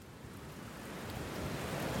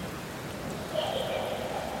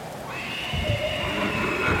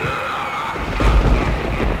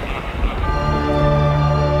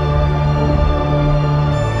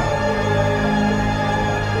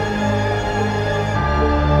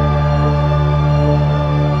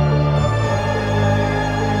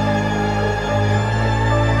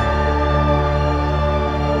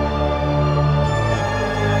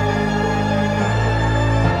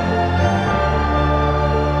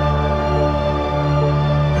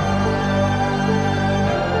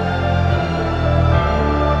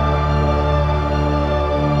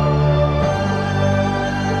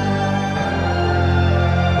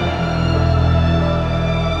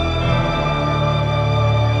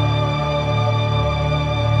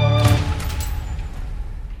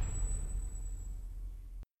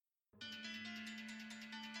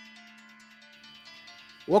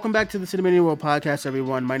Welcome back to the Cinemania World Podcast,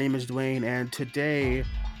 everyone. My name is Dwayne, and today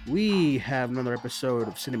we have another episode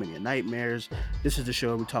of Cinemania Nightmares. This is the show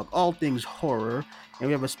where we talk all things horror, and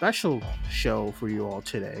we have a special show for you all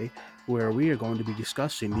today where we are going to be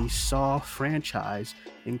discussing the Saw franchise,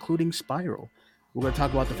 including Spiral. We're going to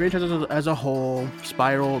talk about the franchise as a whole,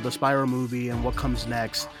 Spiral, the Spiral movie, and what comes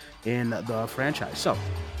next in the franchise. So,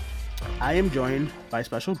 I am joined by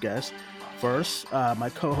special guest. First, my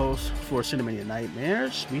co-host for Cinemania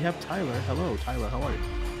Nightmares, we have Tyler. Hello, Tyler. How are you?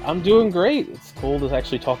 I'm doing great. It's cool to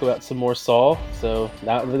actually talk about some more Saw. So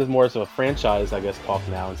now this is more of a franchise, I guess, talk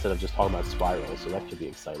now instead of just talking about Spiral. So that could be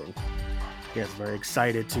exciting. Yes, very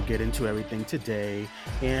excited to get into everything today.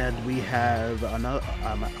 And we have another,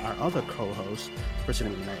 our other co-host for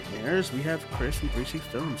Cinemania Nightmares. We have Chris from 3C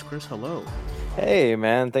Films. Chris, hello. Hey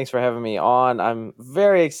man, thanks for having me on. I'm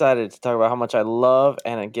very excited to talk about how much I love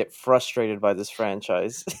and I get frustrated by this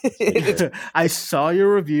franchise. I saw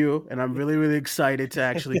your review, and I'm really, really excited to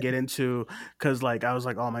actually get into, because I was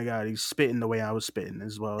like, oh my god, he's spitting the way I was spitting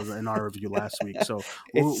as well as in our review last week. So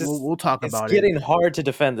we'll talk it's about getting hard to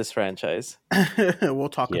defend this franchise. We'll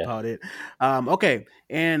talk about it. Okay,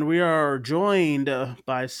 and we are joined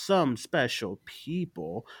by some special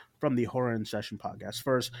people from the Horror in Session podcast.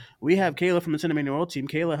 First, we have Kayla from the Cinemania World team.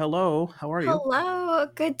 Kayla, hello. How are you? Hello.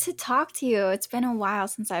 Good to talk to you. It's been a while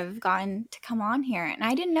since I've gotten to come on here. And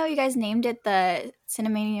I didn't know you guys named it the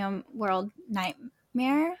Cinemania World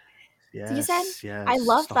Nightmare. Yes, you said? yes. I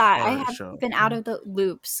love the that. I horror have show. been out of the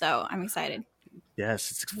loop, so I'm excited.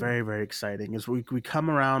 Yes, it's very, very exciting. Is we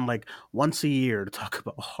come around like once a year to talk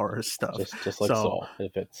about horror stuff. Just like Saw,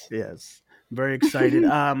 if it's yes. Very excited.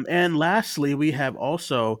 And lastly, we have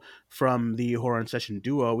also from the Horror in Session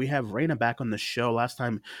duo, we have Raina back on the show. Last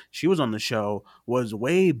time she was on the show was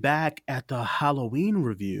way back at the Halloween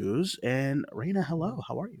reviews. And Raina, hello,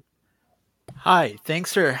 how are you? Hi,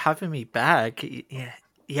 thanks for having me back.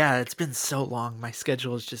 Yeah, it's been so long. My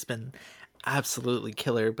schedule has just been absolutely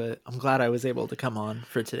killer, but I'm glad I was able to come on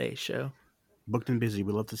for today's show. Booked and busy.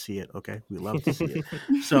 We love to see it. Okay. We love to see it.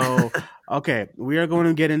 So, okay. We are going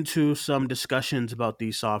to get into some discussions about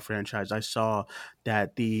the Saw franchise. I saw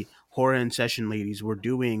that the Horror in Session ladies were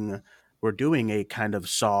doing a kind of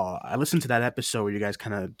Saw. I listened to that episode where you guys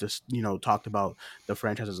kind of just, talked about the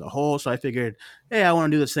franchise as a whole. So I figured, hey, I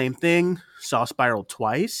want to do the same thing. Saw Spiral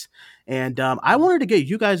twice. And I wanted to get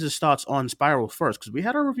you guys' thoughts on Spiral first, because we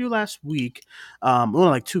had our review last week,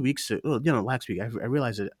 like 2 weeks, last week. I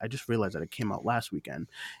realized it. I just realized that it came out last weekend,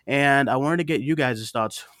 and I wanted to get you guys'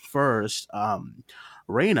 thoughts first.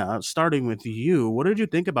 Raina, starting with you, what did you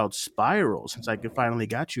think about Spiral? Since I finally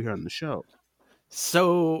got you here on the show.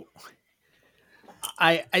 So,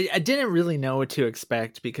 I didn't really know what to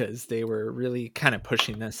expect because they were really kind of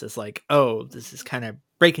pushing this as like, oh, this is kind of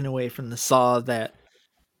breaking away from the Saw that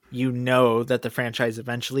that the franchise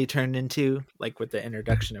eventually turned into, like with the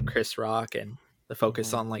introduction of Chris Rock and the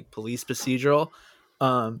focus on like police procedural.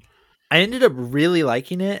 I ended up really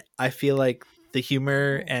liking it. I feel like the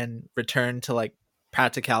humor and return to like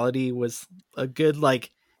practicality was a good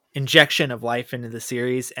like injection of life into the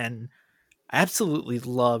series, and I absolutely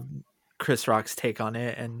loved Chris Rock's take on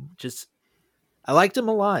it, and just I liked him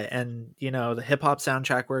a lot. And the hip hop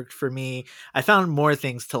soundtrack worked for me. I found more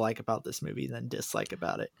things to like about this movie than dislike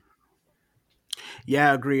about it.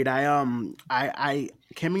 Yeah, agreed. I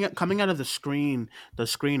coming out of the screening.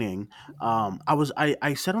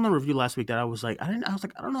 I said on the review last week that I was like, I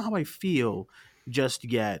don't know how I feel just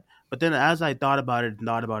yet. But then as I thought about it and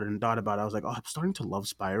thought about it and thought about it, I was like, oh, I'm starting to love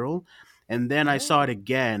Spiral. And then I saw it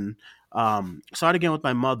again. Saw it again with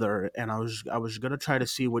my mother, and I was gonna try to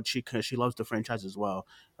see what cause she loves the franchise as well.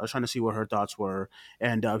 I was trying to see what her thoughts were,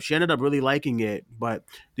 and she ended up really liking it. But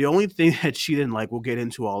the only thing that she didn't like, we'll get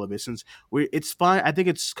into all of it since it's fine. I think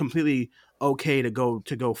it's completely okay to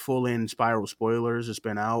go full in Spiral spoilers. It's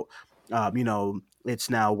been out. It's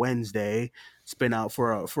now Wednesday. It's been out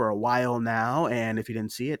for a while now, and if you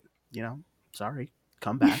didn't see it, sorry,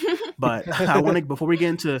 come back. But I want to, before we get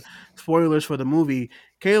into spoilers for the movie,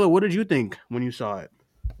 Kayla, what did you think when you saw it?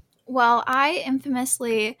 Well, I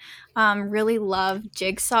infamously really love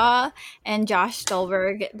Jigsaw, and Josh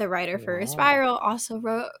Stolberg, the writer for Spiral, also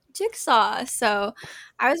wrote Jigsaw. So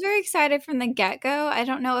I was very excited from the get-go. I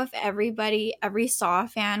don't know if every Saw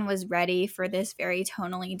fan was ready for this very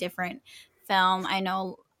tonally different film. I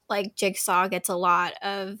know like Jigsaw gets a lot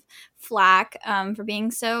of flack for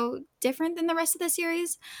being so different than the rest of the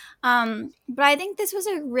series. But I think this was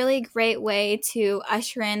a really great way to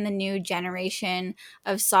usher in the new generation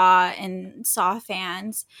of Saw and Saw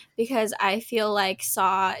fans, because I feel like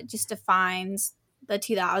Saw just defines the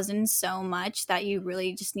 2000s so much that you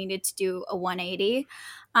really just needed to do a 180.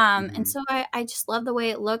 And Mhm. so I just love the way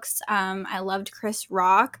it looks. I loved Chris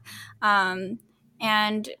Rock.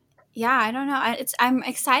 And yeah, I don't know. I'm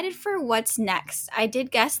excited for what's next. I did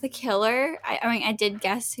guess the killer. I mean, I did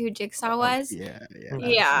guess who Jigsaw was. Yeah, yeah, that's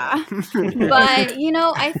yeah. Yeah. But,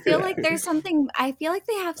 I feel like I feel like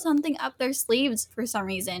they have something up their sleeves for some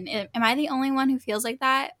reason. Am I the only one who feels like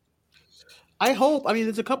that? I hope. I mean,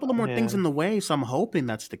 there's a couple of more things Yeah. in the way, so I'm hoping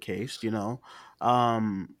that's the case.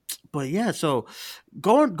 Um, but yeah, so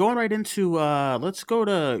going right into let's go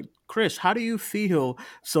to Chris. How do you feel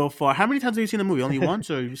so far? How many times have you seen the movie? Only once,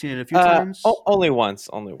 or have you seen it a few times? Only once.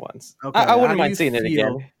 Only once. I Okay, how wouldn't do mind you seeing it again.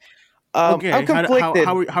 feel? I'm Okay, conflicted.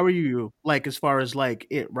 how are you like as far as like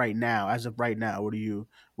it right now? As of right now, what do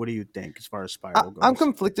you think as far as Spiral I'm goes?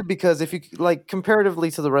 conflicted because if you like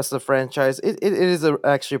comparatively to the rest of the franchise, it is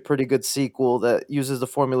actually a pretty good sequel that uses the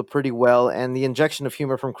formula pretty well, and the injection of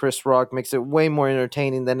humor from Chris Rock makes it way more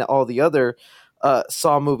entertaining than all the other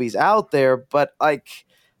Saw movies out there. But like,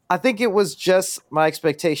 I think it was just my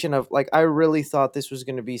expectation of like I really thought this was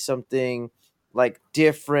going to be something like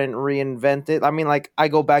different, reinvented. I mean, like I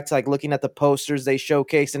go back to like looking at the posters they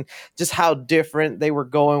showcased and just how different they were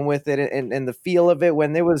going with it and the feel of it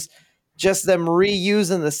when it was just them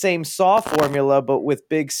reusing the same Saw formula, but with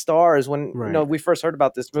big stars. When Right. we first heard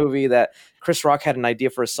about this movie, that Chris Rock had an idea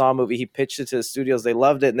for a Saw movie, he pitched it to the studios. They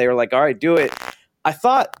loved it, and they were like, "All right, do it." I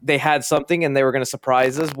thought they had something, and they were going to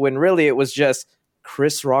surprise us. When really it was just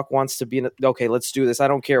Chris Rock wants to be in. Okay, let's do this. I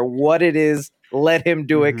don't care what it is. Let him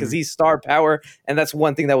do it because Hmm. he's star power, and that's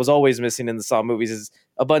one thing that was always missing in the Saw movies is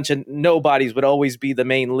a bunch of nobodies would always be the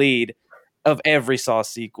main lead of every Saw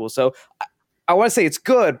sequel. So I want to say it's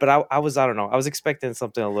good, but I don't know. I was expecting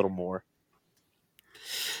something a little more.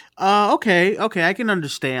 Okay. I can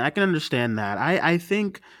understand that. I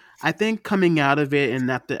think coming out of it and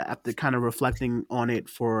after kind of reflecting on it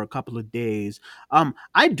for a couple of days,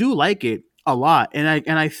 I do like it a lot, and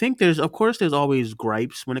I think there's always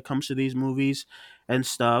gripes when it comes to these movies and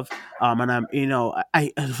stuff. And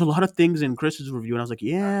there's a lot of things in Chris's review, and I was like,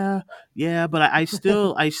 yeah, but I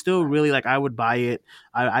still really like. I would buy it.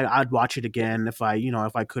 I'd watch it again if I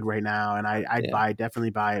could right now, and I'd Yeah, definitely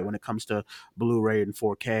buy it when it comes to Blu-ray and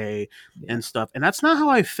 4K yeah. and stuff. And that's not how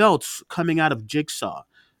I felt coming out of Jigsaw.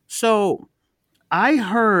 So I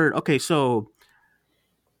heard, okay, so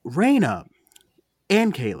Raina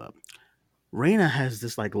and Caleb. Raina has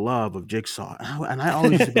this like love of Jigsaw, and I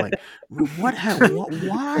always used to be like,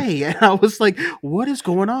 why?" And I was like, "What is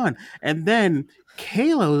going on?" And then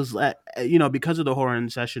Kayla's, because of the Horror in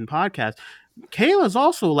Session podcast, Kayla's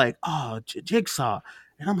also like, "Oh, Jigsaw,"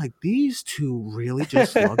 and I'm like, "These two really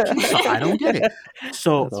just love Jigsaw. I don't get it."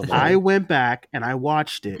 So That's I funny. went back and I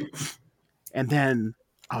watched it, and then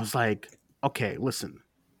I was like, "Okay, listen."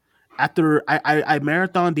 After I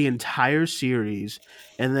marathoned the entire series,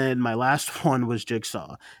 and then my last one was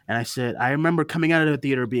Jigsaw, and I remember coming out of the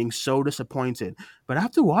theater being so disappointed, but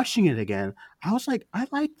after watching it again, I was like, I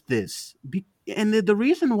like this, and the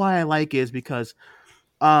reason why I like it is because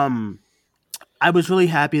um I was really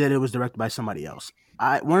happy that it was directed by somebody else.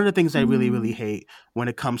 One of the things I really really Mm. hate when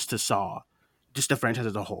it comes to Saw, just the franchise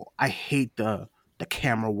as a whole, I hate the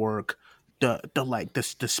camera work,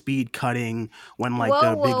 the speed cutting when like Whoa,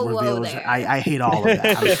 the big whoa, whoa reveals. I there. I hate all of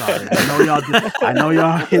that. I'm sorry. I know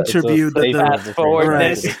y'all It's a interviewed the staple Fast of the franchise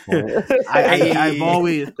right. at forwardness, this point. I've Hey.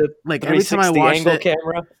 always the like every time I 360 watched angle it,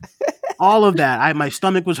 camera. all of that. My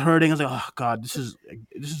stomach was hurting. I was like, oh god, this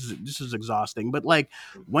is exhausting. But like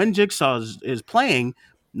when Jigsaw is playing,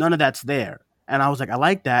 none of that's there. And I was like, I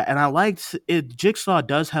like that, and I liked it. Jigsaw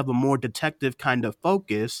does have a more detective kind of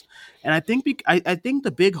focus, and I think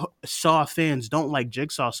the big Saw fans don't like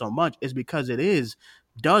Jigsaw so much is because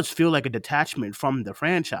does feel like a detachment from the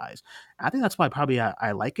franchise. I think that's why probably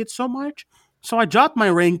I like it so much. So I dropped my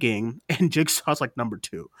ranking, and Jigsaw's like number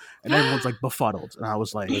two, and everyone's like befuddled, and I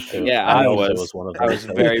was like, Me too. Yeah, I I I mean, also was. was one of I them. was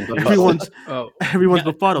very befuddled. everyone's Oh, everyone's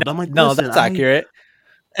befuddled. I'm like, no, listen, that's accurate.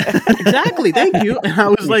 exactly, thank you. And I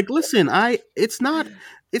was like, listen, it's not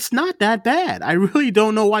that bad. I really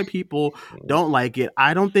don't know why people don't like it.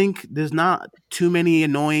 I don't think there's not too many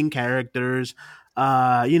annoying characters.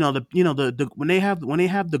 The when they have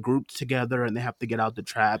the groups together and they have to get out the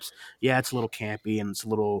traps. Yeah, it's a little campy and it's a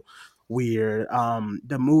little weird.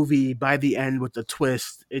 The movie by the end with the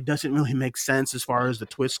twist, it doesn't really make sense as far as the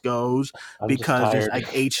twist goes I'm just because there's tired.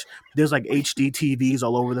 like HD TVs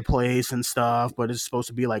all over the place and stuff, but it's supposed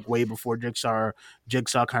to be like way before Jigsaw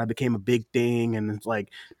kind of became a big thing, and it's like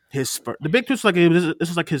the big twist, like this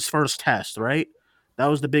is like his first test, right? That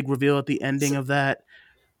was the big reveal at the ending So, of that.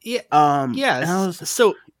 yeah, And I yes. was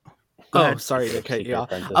So Go Oh, ahead. sorry to cut you Secret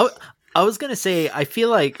off. Apprentice. I was gonna say, I feel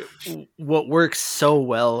like what works so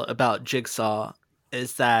well about Jigsaw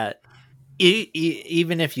is that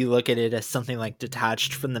even if you look at it as something like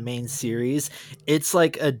detached from the main series, it's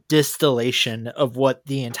like a distillation of what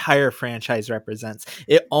the entire franchise represents.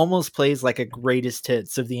 It almost plays like a greatest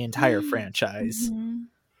hits of the entire franchise. Mhm.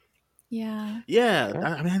 Yeah. Yeah,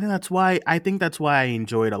 I mean, I think that's why I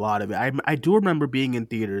enjoyed a lot of it. I do remember being in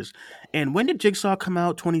theaters. And when did Jigsaw come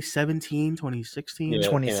out? 2017, 2016? Yeah, it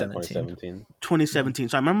came out in 2017. 2017. 2017.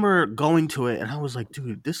 So I remember going to it and I was like,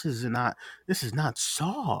 dude, this is not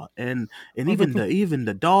Saw. And even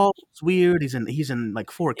the doll was weird. He's in like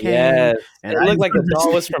 4K Yes, and it I looked didn't like the doll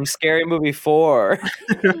was understand. from Scary Movie 4.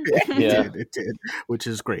 Yeah. It did, which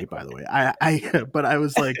is great, by the way. But I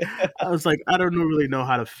was like, I don't really know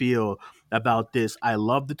how to feel about this. I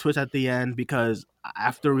love the twist at the end because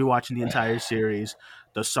after rewatching the entire series,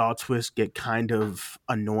 the Saw twists get kind of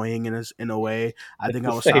annoying in a way. I It's think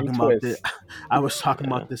the same twist. I was talking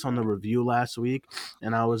Yeah. about this on the review last week,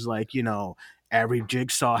 and I was like, every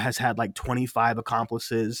Jigsaw has had like 25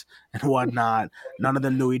 accomplices and whatnot. None of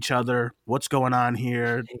them knew each other. What's going on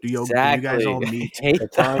here? Do you guys Exactly. all I meet? hate The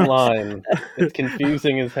that. timeline. It's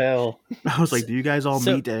confusing as hell. I was like, So, do you guys all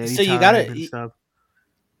meet at any so time and stuff?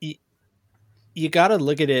 you gotta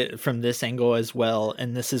look at it from this angle as well,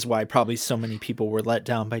 and this is why probably so many people were let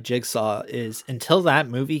down by Jigsaw. Is until that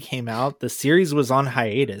movie came out, the series was on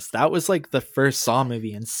hiatus. That was like the first Saw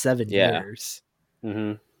movie in 7 Yeah. years.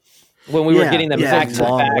 Hmm. When we were getting them It was Yeah, a back to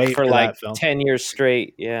long back wait for for like that film. 10 years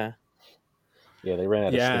straight. Yeah. Yeah, they ran out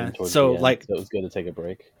of Yeah, steam towards so the end, like, so it was good to take a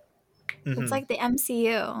break. It's mhm. like the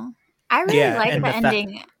MCU. I really Yeah, like and the the fact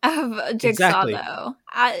ending of Jigsaw exactly. though.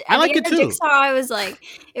 I At the like end it of too. Jigsaw, it was like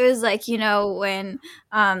when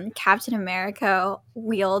Captain America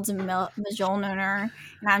wields Mjolnir,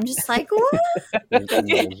 and I'm just like, what?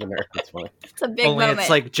 It's funny. It's a big Only moment. it's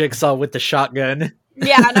like Jigsaw with the shotgun.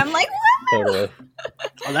 Yeah, and I'm like, what? Totally.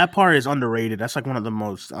 Oh, that part is underrated. That's like one of the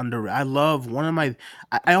most under. I love one of my.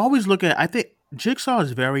 I always look at. I think Jigsaw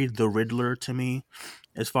is very the Riddler to me,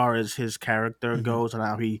 as far as his character Mhm. goes and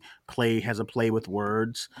how he has a play with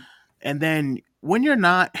words. And then when you're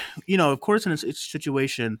not, of course, in a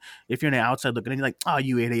situation, if you're on the outside looking, and you're like, "Oh,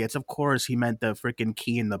 you idiots!" Of course, he meant the freaking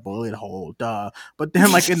key in the bullet hole, duh. But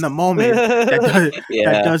then, like in the moment,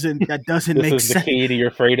 Yeah. that doesn't This make is the sense. key to your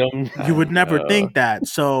freedom. You I would never know. think that.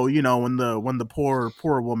 So when the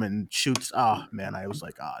poor woman shoots, oh man, I was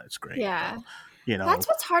like, it's great. Yeah. So, That's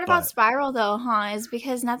what's hard about but Spiral, though, huh? Is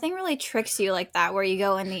because nothing really tricks you like that, where you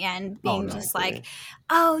go in the end being no. just like,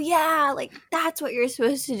 oh, yeah, like that's what you're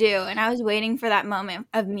supposed to do. And I was waiting for that moment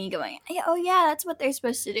of me going, oh, yeah, that's what they're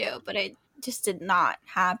supposed to do. But it just did not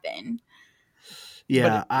happen.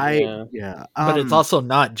 yeah, Yeah. yeah. But it's also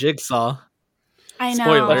not Jigsaw. I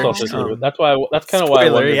Spoiler. That's know. also true. That's why. That's kind of why I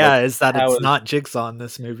Spoiler, wondered, yeah, like, is that how it's is not Jigsaw in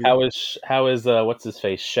this movie. how is what's his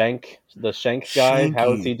face, Shank, the Shank guy?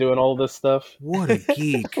 How is he Shanky. doing all this stuff? What a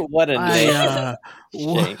geek. What a name.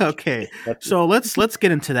 Shank. Okay. That's So let's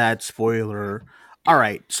get into that spoiler. All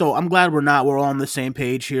right. So I'm glad we're all on the same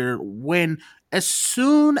page here. As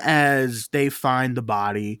soon as they find the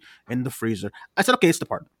body in the freezer, I said, okay, it's the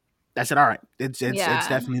partner. I said, all right, it's Yeah.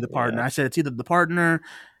 definitely the partner. Yeah. I said it's either the partner,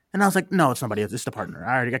 and I was like, no, it's somebody else. It's the partner.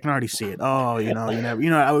 I can already see it. Oh, you never,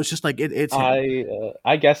 I was just like, it's him.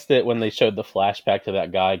 I guessed it when they showed the flashback to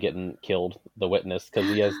that guy getting killed, the witness, because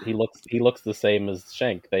he looks the same as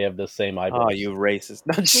Shank. They have the same eyebrows. Oh, you racist.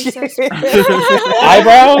 No, You're so shit.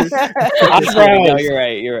 Eyebrows? No, you're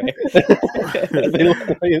right. You're right.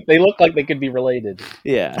 they look like they could be related.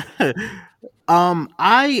 Yeah. When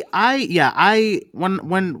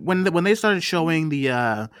they started showing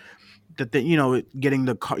the getting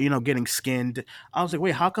the car, getting skinned, I was like,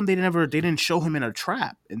 wait, how come they didn't show him in a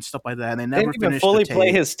trap and stuff like that, and they They never didn't even finished the fully play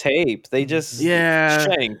tape. his tape. They just Yeah.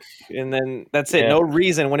 Shank, and then that's it. Yeah. No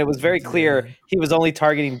reason. When it was very clear he was only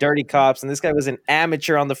targeting dirty cops, and this guy was an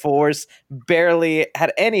amateur on the force, barely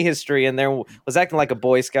had any history, and there was acting like a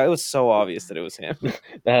Boy Scout. It was so obvious that it was him.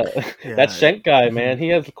 That Shank guy, man, he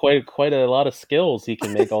has quite a lot of skills. He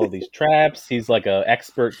can make all of these traps. He's like an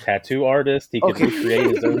expert tattoo artist. He can Okay.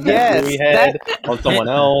 recreate his own Yes, tattoo he had on someone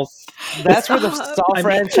else. That's where the Stop. Saw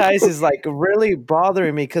franchise is like really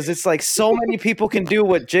bothering me, because it's like so many people can do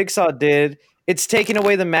what Jigsaw did. It's taking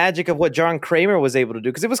away the magic of what John Kramer was able to do,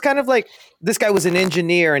 because it was kind of like this guy was an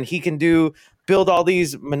engineer and he can do build all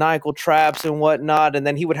these maniacal traps and whatnot, and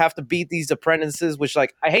then he would have to beat these apprentices, which,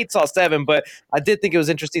 like, I hate Saw 7, but I did think it was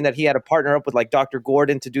interesting that he had to partner up with, like, Dr.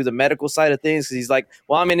 Gordon to do the medical side of things, because he's like,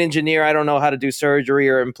 well, I'm an engineer, I don't know how to do surgery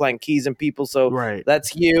or implant keys in people, so Right.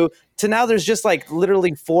 that's you. To now there's just, like,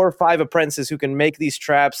 literally 4 or 5 apprentices who can make these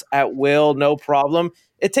traps at will, no problem.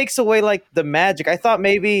 It takes away, like, the magic. I thought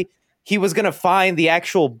maybe he was going to find the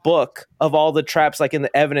actual book of all the traps, like, in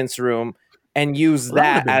the evidence room, and use Well,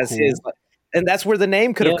 that would that have been as cool. his, and that's where the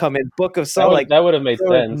name could have Yeah. come in, Book of Saw. Like, That would have made there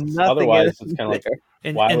was sense. nothing in Otherwise, it's kind of like,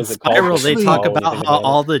 there. why In was it called Spiral, Book they of Actually- talk Saw when you about think how about it?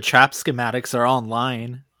 all the trap schematics are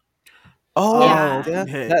online. Oh, Yeah.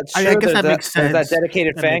 yeah. That's I true. guess that There's makes there's that sense.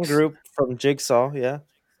 dedicated That fan makes- group from Jigsaw, yeah.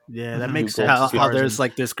 Yeah, that Mhm. makes Google. sense. How, as how far as there's in-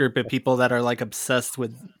 like this group of people that are like obsessed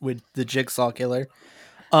with the Jigsaw killer.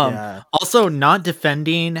 Yeah. Also, not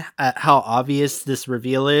defending at how obvious this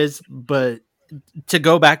reveal is, but to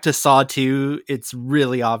go back to Saw 2, it's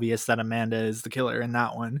really obvious that Amanda is the killer in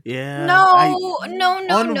that one. Yeah. No.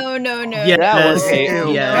 Yeah. That was Yes,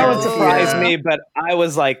 okay. yeah. That would surprise Yeah. me, but I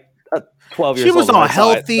was like 12 years She was old when all I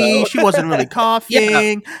saw it, healthy. so- She wasn't really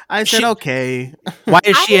coughing. I said, She- okay. Why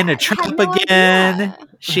is she I in a had trap no again? idea.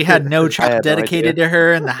 She had no I trap had no dedicated idea. to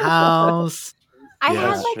her in the house. I Yeah. had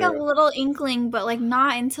That's like a true. little inkling, but like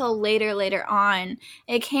not until later on.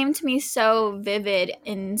 It came to me so vivid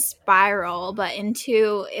in Spiral, but in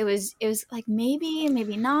 2, it was like maybe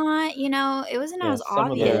not. It wasn't Yeah, as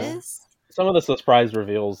some of the- obvious. Some of the surprise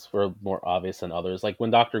reveals were more obvious than others. Like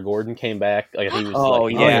when Dr. Gordon came back, like he was Oh,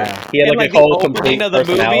 like, yeah. he had And, like like, a the whole opening complete of the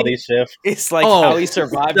movie- personality shift. It's like Oh. how he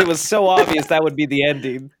survived. It was so obvious that would be the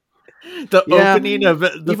ending. The Yeah. opening of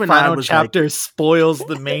the Even I final was chapter spoils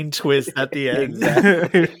the main twist at the end.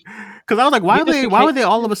 Exactly. Because I was like, why He just would became- they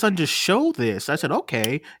all of a sudden just show this? I said,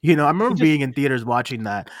 okay. I remember being in theaters watching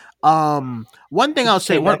that. One thing He I'll just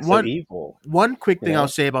say, came back so one evil. quick thing Yeah. I'll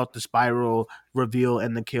say about the Spiral reveal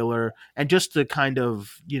and the killer, and just the kind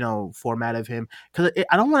of format of him, because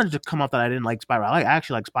I don't want it to come off that I didn't like Spiral. I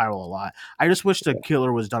actually like Spiral a lot. I just wish the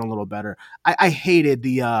killer was done a little better. I hated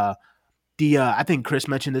the I think Chris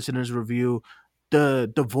mentioned this in his review.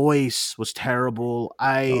 The voice was terrible.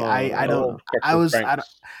 I don't.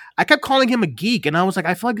 I kept calling him a geek, and I was like,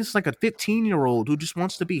 I feel like this is like a 15-year-old who just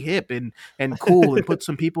wants to be hip and cool and put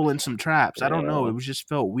some people in some traps. I don't know. It was just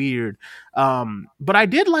felt weird. But I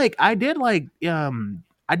did like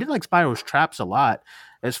Spiral's traps a lot,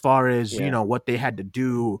 as far as what they had to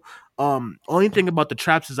do. Only thing about the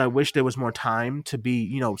traps is I wish there was more time to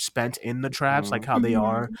be spent in the traps, like how they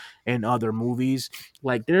are in other movies.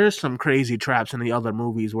 Like there's some crazy traps in the other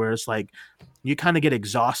movies where it's like you kind of get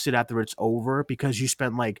exhausted after it's over because you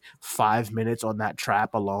spent like 5 minutes on that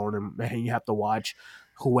trap alone, and you have to watch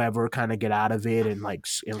whoever kind of get out of it and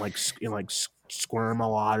squirm a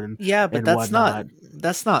lot and Yeah, but and that's whatnot.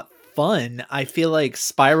 not fun. I feel like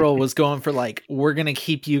Spiral was going for like, we're gonna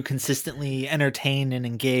keep you consistently entertained and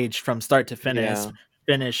engaged from start to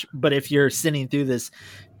finish. But if you're sitting through this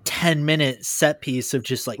 10-minute set piece of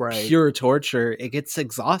just like Right. pure torture, it gets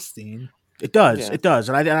exhausting. It does. Yeah. It does,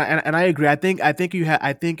 and I agree. I think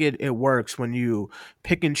it works when you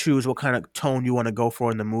pick and choose what kind of tone you want to go for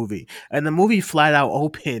in the movie. And the movie flat out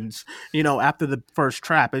opens, after the first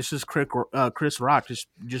trap. It's just Chris Rock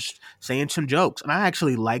just saying some jokes, and I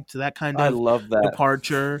actually liked that kind I of love that.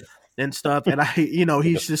 departure and stuff. And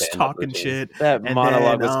he's just stand-up talking routine. shit, That and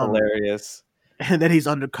monologue then, was hilarious. and then he's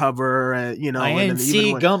undercover, and and then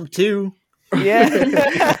INC Gump too.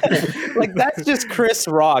 Yeah. Like that's just Chris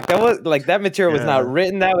Rock. That was like that material was not Yeah.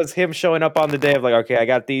 written. That was him showing up on the day of like, okay, I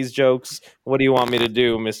got these jokes. What do you want me to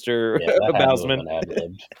do, Mr. Yeah, that had to have Bousman? been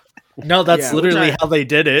ad-libbed. No, that's Yeah, which literally how they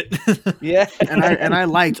did it. Yeah. and I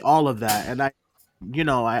liked all of that, and I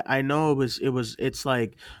know it's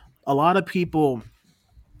like a lot of people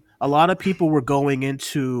were going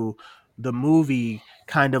into the movie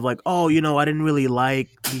kind of like, oh, I didn't really like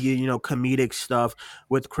the comedic stuff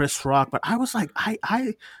with Chris Rock, but I was like,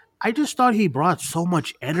 I just thought he brought so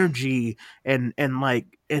much energy and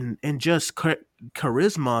just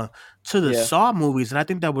charisma to the Yeah. Saw movies, and I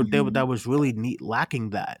think that that was really neat. Lacking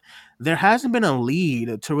that, there hasn't been a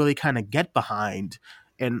lead to really kind of get behind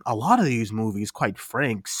in a lot of these movies, quite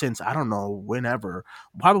frank, since I don't know whenever.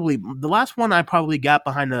 Probably the last one I probably got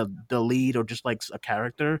behind the lead or just like a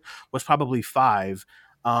character was probably 5.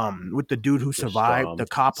 With the dude who survived, Strom. the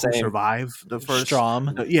cop who Same. survived the first.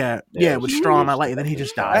 Strom. Yeah, with he Strom, I was- like, and then he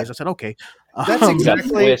just dies. I said, okay, That's Um,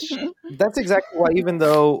 exactly Squish. that's exactly why, even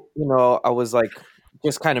though I was like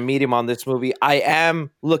just kind of medium on this movie, I am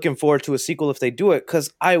looking forward to a sequel if they do it,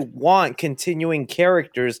 because I want continuing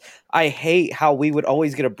characters. I hate how we would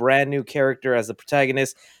always get a brand new character as the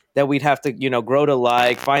protagonist, that we'd have to, grow to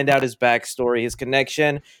like, find out his backstory, his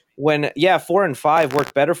connection. When 4 and 5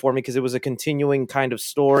 worked better for me because it was a continuing kind of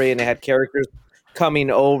story and it had characters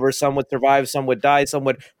coming over. Some would survive, some would die, some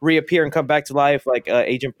would reappear and come back to life, like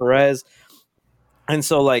Agent Perez. And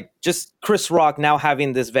so, like, just Chris Rock now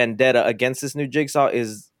having this vendetta against this new Jigsaw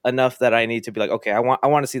is enough that I need to be like, okay, I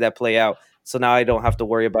want to see that play out. So now I don't have to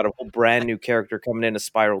worry about a whole brand new character coming into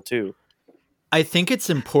Spiral 2. I think it's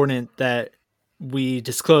important that we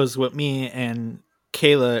disclose what me and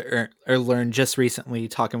Kayla are learned just recently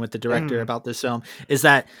talking with the director about this film is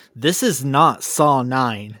that this is not Saw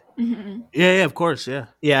 9. Mm-hmm. Yeah, of course, yeah.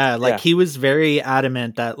 Yeah, like he was very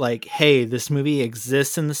adamant that like, hey, this movie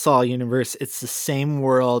exists in the Saw universe. It's the same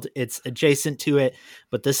world. It's adjacent to it,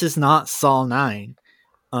 but this is not Saw 9.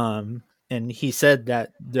 And he said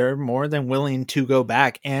that they're more than willing to go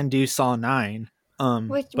back and do Saw 9.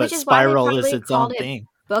 Which but is Spiral why they is its own called it thing.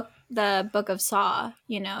 The Book of Saw,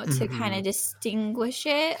 to kind of distinguish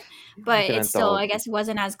it, but it still, I guess,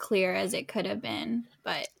 wasn't as clear as it could have been.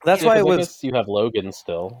 But that's why it was. I guess you have Logan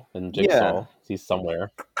still and Jigsaw. He's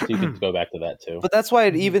somewhere, so you could go back to that too. But that's why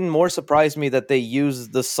it even more surprised me that they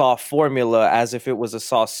used the Saw formula as if it was a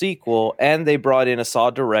Saw sequel, and they brought in a Saw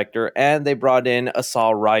director, and they brought in a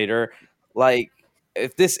Saw writer. Like,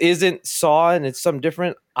 if this isn't Saw and it's something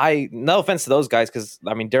different, no offense to those guys, because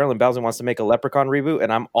I mean Darren Bowsing wants to make a Leprechaun reboot,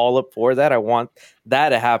 and I'm all up for that. I want that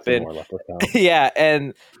to happen. Yeah,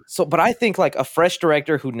 and so, but I think like a fresh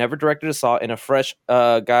director who never directed a Saw and a fresh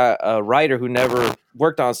writer who never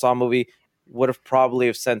worked on a Saw movie would have probably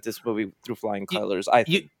have sent this movie through flying colors.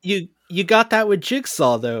 You got that with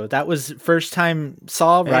Jigsaw though. That was first time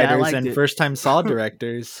Saw writers and first time Saw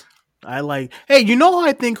directors. Hey, you know who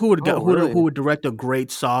I think who would direct a great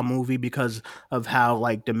Saw movie because of how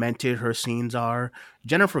like demented her scenes are?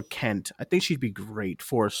 Jennifer Kent. I think she'd be great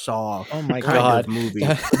for a Saw kind of movie.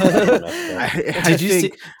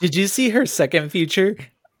 Did you see her second feature?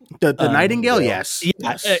 The Nightingale, yes.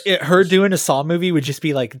 Her doing a Saw movie would just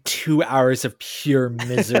be like 2 hours of pure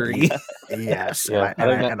misery. Yes, yeah.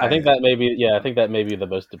 I think that may be the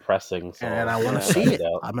most depressing song. And I want to see it.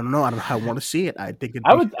 I don't know. I want to see it. I think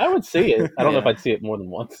I would see it. I don't know if I'd see it more than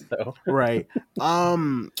once though. Right.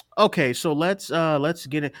 Okay. So let's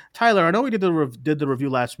get it. Tyler, I know we did the review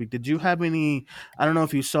last week. Did you have any? I don't know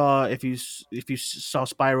if you saw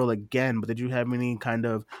Spiral again, but did you have any kind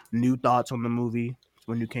of new thoughts on the movie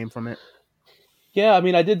when you came from it? Yeah, I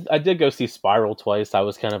mean, I did go see Spiral twice. I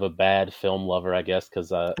was kind of a bad film lover, I guess,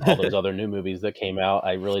 because all those other new movies that came out,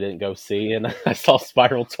 I really didn't go see, and I saw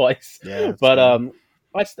Spiral twice. Yeah, but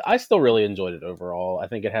I still really enjoyed it overall. I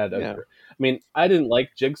think it had. I mean, I didn't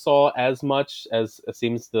like Jigsaw as much as it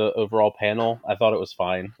seems the overall panel. I thought it was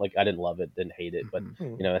fine. Like, I didn't love it, didn't hate it, but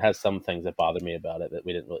it has some things that bothered me about it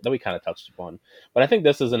that we kind of touched upon. But I think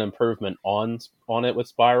this is an improvement on it with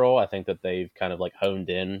Spiral. I think that they've kind of like honed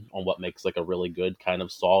in on what makes like a really good kind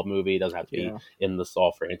of Saw movie. It doesn't have to be in the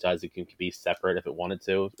Saw franchise. It can be separate if it wanted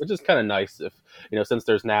to, which is kind of nice. If since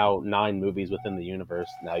there's now 9 movies within the universe,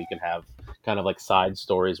 now you can have kind of like side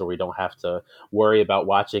stories where we don't have to worry about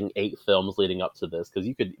watching 8 films leading up to this, because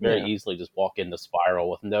you could very easily just walk into Spiral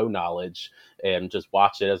with no knowledge and just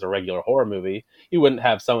watch it as a regular horror movie. You wouldn't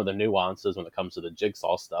have some of the nuances when it comes to the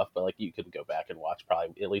Jigsaw stuff, but like you could go back and watch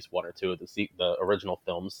probably at least 1 or 2 of the original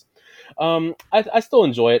films. I still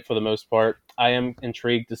enjoy it for the most part. I am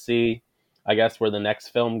intrigued to see, I guess, where the next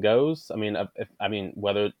film goes. I mean,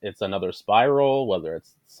 whether it's another Spiral, whether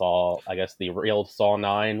it's Saw, I guess the real Saw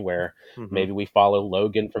 9, where maybe we follow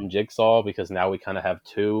Logan from Jigsaw, because now we kind of have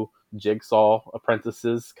 2 Jigsaw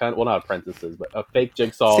apprentices, not apprentices, but a fake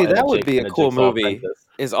Jigsaw. See, that would be a cool movie. Apprentice.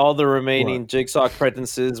 Is all the remaining Jigsaw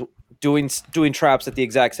apprentices doing traps at the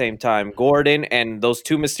exact same time? Gordon and those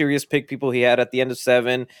 2 mysterious pig people he had at the end of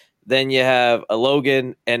 7. Then you have a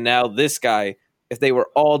Logan, and now this guy. If they were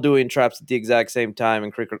all doing traps at the exact same time,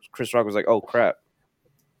 and Chris Rock was like, "Oh crap."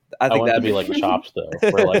 I think that'd be like Chopped, though.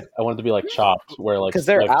 I want it to be like Chopped, where like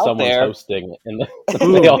someone's hosting and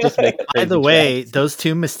they all just make. By the way, those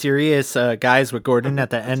 2 mysterious guys with Gordon at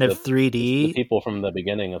the end of 3D, the people from the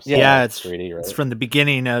beginning of it's 3D, right? It's from the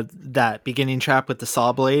beginning of that beginning trap with the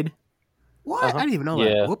saw blade. What? I didn't even know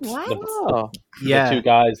that. Whoops. The 2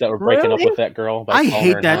 guys that were breaking up with that girl. I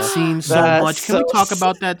hate that scene so much. Can we talk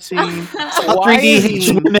about that scene?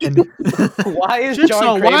 3D women. Why is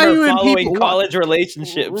John Kramer following college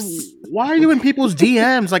relationships? Why are you in people's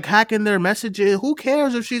DMs, like hacking their messages? Who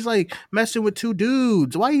cares if she's like messing with 2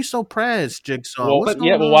 dudes? Why are you so pressed, Jigsaw?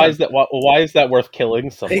 Why is that? Why is that worth killing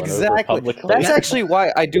someone? Exactly. That's actually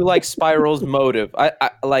why I do like Spiral's motive. I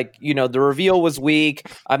like, the reveal was weak.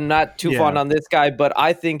 I'm not too fond on this guy, but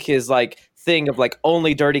I think his like thing of like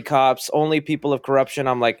only dirty cops, only people of corruption,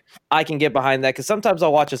 I'm like, I can get behind that, because sometimes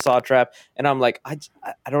I'll watch a Saw trap and I'm like, I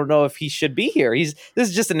don't know if he should be here. This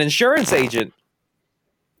is just an insurance agent.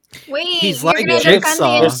 Wait, He's you're like gonna defend the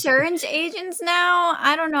Jigsaw. insurance agents now?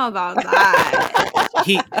 I don't know about that.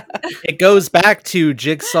 It goes back to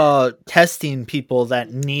Jigsaw testing people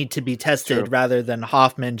that need to be tested True. rather than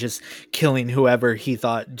Hoffman just killing whoever he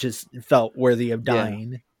thought just felt worthy of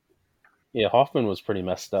dying. Yeah, Hoffman was pretty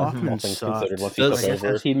messed up. Hoffman All things sucked. considered, once he Those- took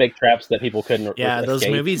over, he'd make traps that people couldn't. Yeah, those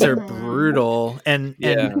escape. movies are brutal, and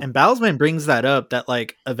Bowsman brings that up, that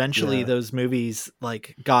like eventually those movies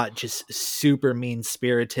like got just super mean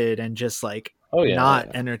spirited and just like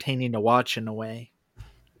not entertaining to watch in a way.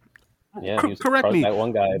 Yeah, he was Correct me. that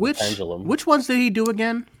one guy, Which Pendulum. which ones did he do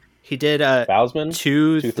again? He did Bowsman,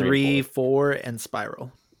 2, 3, 4, and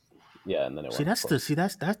Spiral. Yeah, and then it that's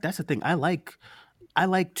the thing. I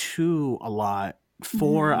like 2 a lot.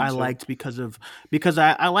 4 I liked because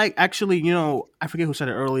I like, actually, I forget who said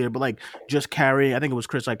it earlier, but like just carrying, I think it was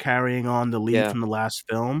Chris, like carrying on the lead from the last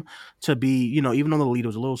film to be, even though the lead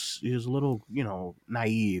was a little,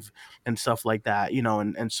 naive and stuff like that,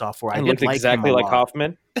 and Saw 4. I did like exactly him a like lot.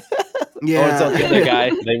 Hoffman. Yeah, the other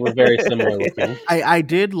guy. They were very similar looking. I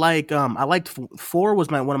did like I liked 4 was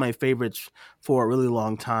one of my favorites for a really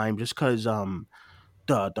long time, just because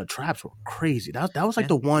the traps were crazy. That was like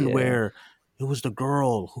the one where it was the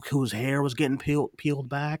girl whose hair was getting peeled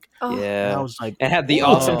back. Oh. Yeah, and I was like, and had the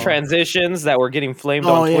awesome transitions that were getting flamed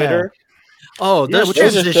on yeah. Twitter. Oh, those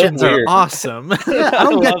transitions are awesome. Yeah, I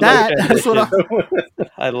don't get that. That's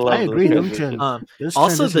what I agree.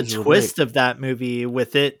 Also, the twist of that movie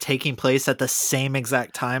with it taking place at the same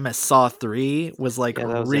exact time as Saw 3 was like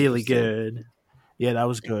really good. Yeah, that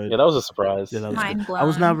was good. Yeah, that was a surprise. Yeah, that was Mind good. blown. I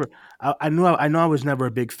was never. I know I was never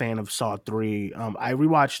a big fan of Saw 3. I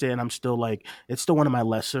rewatched it and I'm still like, it's still one of my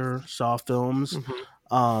lesser Saw films.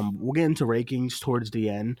 We'll get into rankings towards the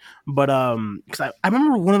end, but because I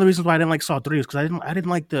remember one of the reasons why I didn't like Saw 3 is because I didn't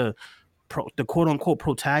like the quote unquote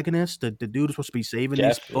protagonist, the dude who's supposed to be saving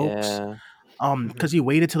these folks. Yeah. Because he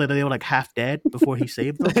waited till they were like half dead before he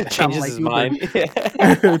saved them. Changes his mind.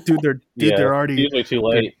 They're already usually too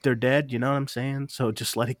late. They're dead. You know what I'm saying? So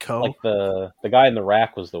just let it go. Like the guy in the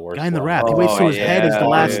rack was the worst. Guy in the rack. He waits till his head is the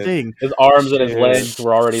last thing. His arms and his legs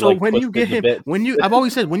were already so like. when you get him, I've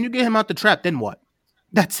always said, when you get him out the trap, then what?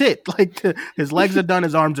 That's it. Like his legs are done,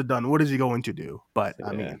 his arms are done. What is he going to do? But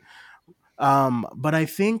I mean, but I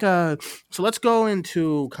think so. Let's go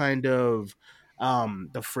into kind of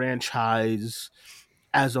the franchise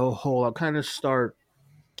as a whole. I'll kind of start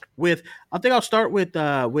with. I'll start with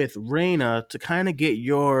Reina to kind of get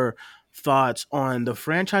your thoughts on the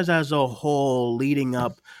franchise as a whole, leading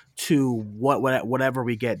up to whatever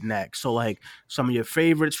we get next. So, like some of your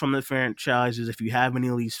favorites from the franchises, if you have any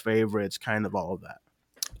least favorites, kind of all of that.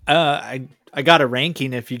 I got a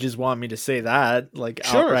ranking if you just want me to say that, like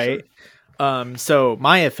outright. Sure. So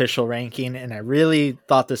my official ranking, and I really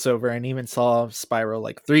thought this over and even saw Spiral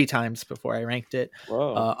like 3 times before I ranked it.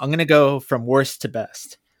 I'm gonna go from worst to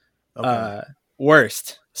best. Okay.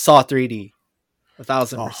 Worst, Saw 3D,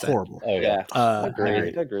 1,000%. Horrible. Oh yeah.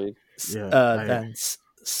 Agreed. Then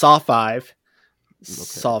Saw 5,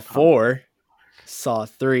 Saw 4, Saw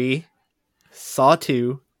 3, Saw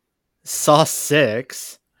 2, Saw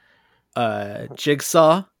 6,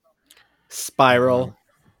 Jigsaw, Spiral,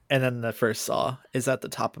 and then the first Saw is at the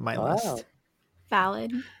top of my list.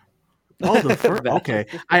 Valid. Oh, the first. Okay,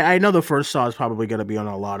 I know the first Saw is probably going to be on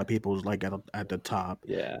a lot of people's like at the top,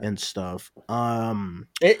 and stuff.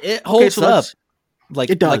 It holds up like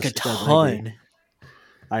it does, like a ton.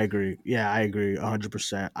 I agree. Yeah, I agree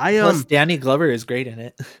 100%. Plus, Danny Glover is great in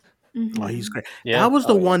it. Oh, he's great. Yeah. That was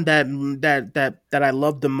the one that I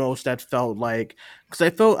loved the most. That felt like, because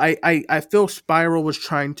I feel Spiral was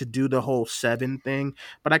trying to do the whole 7 thing,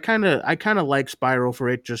 but I kind of like Spiral for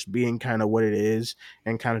it just being kind of what it is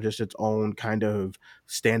and kind of just its own kind of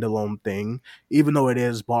standalone thing. Even though it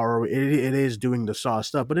is it is doing the Saw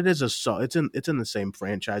stuff, but it is a Saw. It's in the same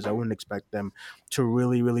franchise. I wouldn't expect them to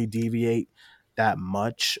really deviate that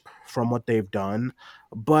much from what they've done.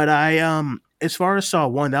 But as far as Saw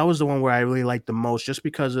 1, that was the one where I really liked the most, just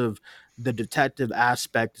because of the detective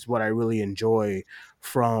aspect is what I really enjoy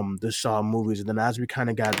from the Saw movies. And then as we kind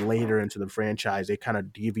of got later into the franchise, they kind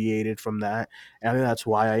of deviated from that. And I think that's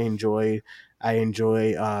why I enjoy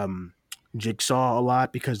Jigsaw a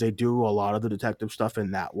lot, because they do a lot of the detective stuff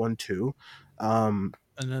in that one too. And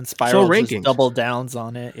then Spiral so just double downs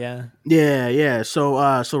on it, yeah. So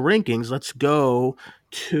rankings. Let's go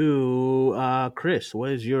to Chris.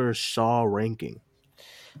 What is your Saw ranking?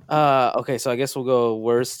 Okay, so I guess we'll go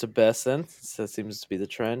worst to best then. So that seems to be the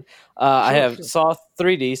trend. I Sure, have sure. Saw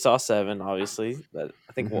 3D, Saw 7, obviously. But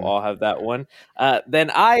I think we'll Mm-hmm. all have that one.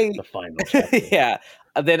 Then I, The final chapter. yeah.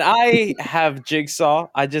 Then I have Jigsaw.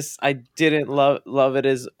 I didn't love it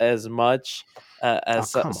as much Oh,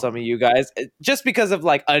 as come some of on. you guys, just because of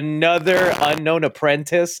like another unknown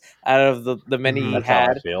apprentice out of the many he Mm-hmm. That's how I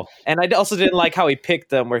had. feel. And I also didn't like how he picked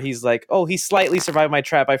them, where he's like, "Oh, he slightly survived my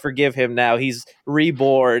trap. I forgive him now. He's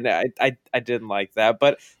reborn." I didn't like that.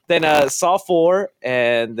 But then Saw 4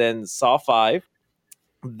 and then Saw 5.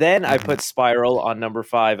 Then I Mm-hmm. put Spiral on number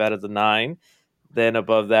 5 out of the 9. Then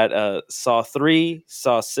above that, Saw 3,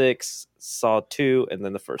 Saw 6, Saw 2, and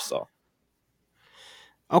then the first Saw.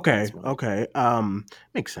 Okay, That's mine. okay.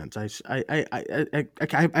 Makes sense.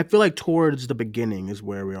 I feel like towards the beginning is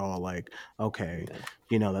where we're all like, okay,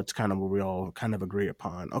 Yeah. that's kind of what we all kind of agree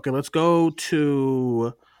upon. Okay, let's go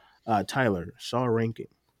to Tyler. Saw ranking.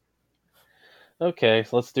 Okay,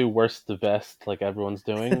 so let's do worst to best, like everyone's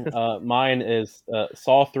doing. Mine is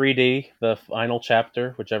Saw 3D, the final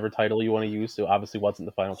chapter, whichever title you want to use. So obviously wasn't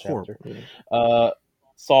the final chapter. Horrible. Yeah.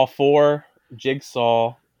 Saw 4,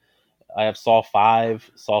 Jigsaw. I have Saw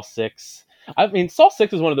 5, Saw 6. I mean, Saw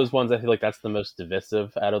 6 is one of those ones I feel like that's the most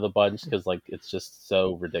divisive out of the bunch because like it's just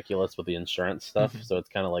so ridiculous with the insurance stuff. Mhm. So it's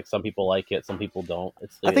kind of like some people like it, some people don't. I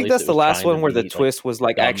At think least that's it the was last trying to one where the be like twist was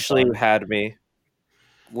like dumb actually fun. had me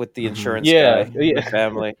with the Mm-hmm. insurance Yeah, guy, the yeah.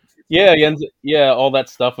 family. Yeah, yeah, all that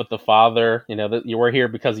stuff with the father. You know that you were here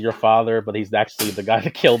because of your father, but he's actually the guy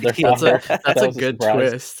that killed their That's a father. Yeah. that's That a was a good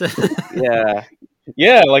surprise. twist. Yeah.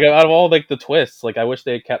 Yeah, like out of all like the twists, like I wish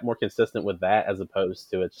they had kept more consistent with that as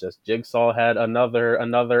opposed to it's just Jigsaw had another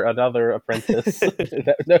apprentice.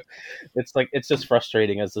 No, it's like it's just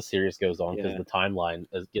frustrating as the series goes on because Yeah. the timeline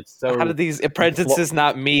gets How so did these fl- apprentices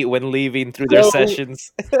not meet when leaving through their so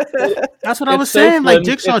sessions? That's what I it's was so saying. Like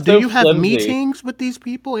Jigsaw, it's do so you have flimsy. meetings with these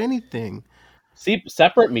people? Anything? See,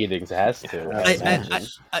 separate meetings has to, I Jesus. imagine.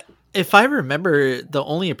 If I remember, the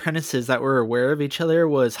only apprentices that were aware of each other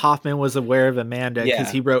was Hoffman was aware of Amanda because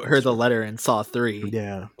Yeah, he wrote her that's the true. letter in Saw 3.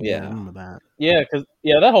 Yeah, yeah, I Yeah. remember that. Yeah, because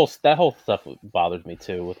that whole stuff bothered me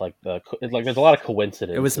too. With like there's a lot of It was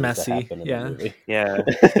coincidences that messy. happen in the Yeah. movie. Yeah.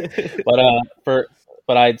 but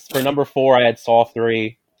for number 4 I had Saw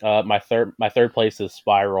 3. My third place is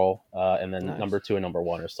Spiral, and then Nice. number 2 and number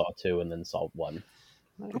 1 are Saw 2, and then Saw 1.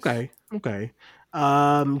 Nice. Okay, okay.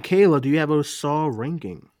 Kayla, do you have a Saw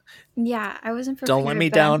ranking? Yeah, I wasn't Don't let prepared, me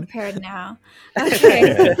but I'm down. prepared now.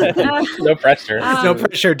 Okay. No pressure. No Um,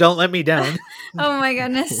 pressure. Don't let me down. oh my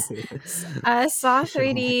goodness. Saw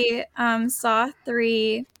 3D, Saw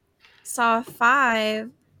 3, Saw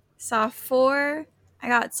 5, Saw 4. I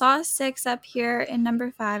got Saw 6 up here in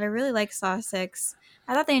number 5. I really like Saw 6.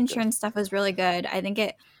 I thought the insurance stuff was really good. I think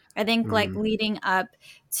like Mm, leading up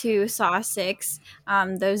to Saw 6,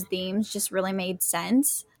 those themes just really made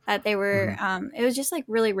sense. That they were, mhm. it was just like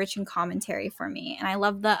really rich in commentary for me. And I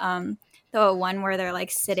love the one where they're like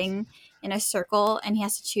sitting in a circle and he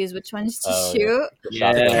has to choose which ones to Oh yeah, shoot. the The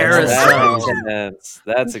Yes, shotgun. that carousel. makes sense.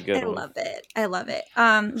 That's a good I one. love it. I love it.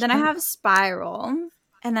 Then I have Spiral,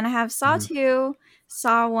 and then I have Saw Mhm. 2,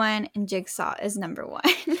 Saw 1, and Jigsaw is number 1.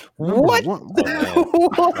 Number What? one.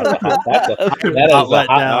 Oh man, that Not is a let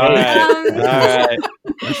hot down. All right. Um, All right.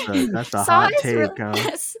 That's a Saw hot is take.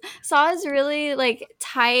 really Saw is really like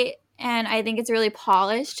tight, and I think it's really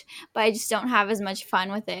polished, but I just don't have as much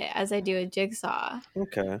fun with it as I do with Jigsaw.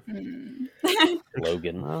 Okay. Mm.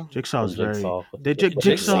 Logan Well, Jigsaw's from very. Jigsaw The with the Jigsaw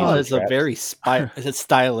Jigsaw. laser is a traps. very it's a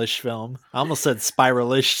stylish film. I almost said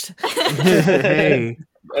spiralish. Hey,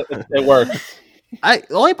 It works. the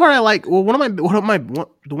only part I like. Well,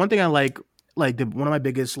 the one thing I like one of my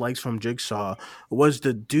biggest likes from Jigsaw was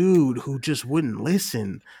the dude who just wouldn't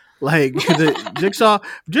listen. Like the Jigsaw.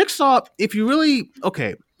 If you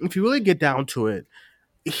really get down to it,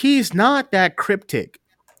 he's not that cryptic.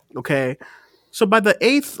 Okay, so by the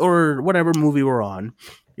eighth or whatever movie we're on,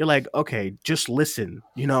 you're like, okay, just listen.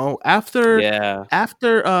 yeah.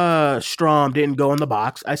 After Strom didn't go in the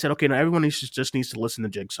box, I said, okay, now everyone just needs to listen to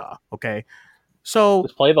Jigsaw. Okay, so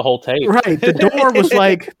Just play the whole tape. right, the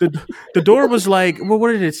door was like, well,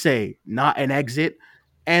 what did it say? Not an exit,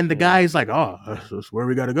 and the guy's like, oh, that's where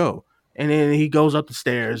we gotta go, and then he goes up the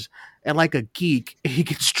stairs. And like a geek, he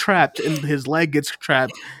gets trapped, and his leg gets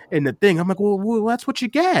trapped in the thing. I'm like, well, that's what you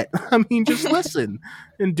get. I mean, just listen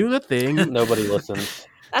and do the thing. Nobody listens.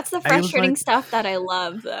 That's the I was frustrating like, stuff that I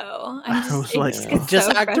love, though. I'm I just was it like, just gets Just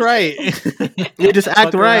so act right. frustrating. you just act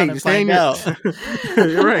Fuck around right. and Stay in find your. out.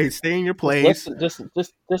 You're right. Stay in your place.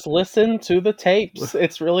 Just listen to the tapes.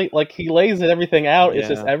 It's really like he lays everything out. It's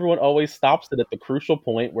just Yeah. everyone always stops it at the crucial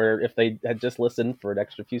point where if they had just listened for an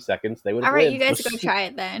extra few seconds, they would have All right, you lived. guys go try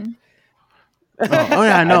it then. Oh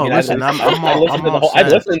yeah, I I know. mean, Listen, I listened I'm to the all whole. I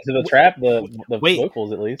set. listened to the trap, the Wait,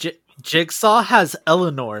 vocals at least. Jigsaw has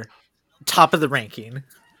Eleanor top of the ranking.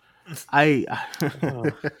 I Oh.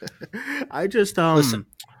 I just Listen,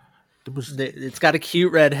 it was it's got a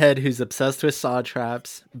cute redhead who's obsessed with saw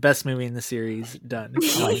traps. Best movie in the series. Done.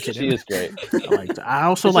 No, I'm She kidding. is great. I liked it. I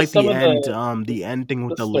also It's like just some the of end. The ending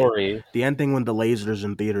with the story. the ending when the lasers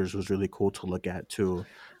in theaters was really cool to look at too.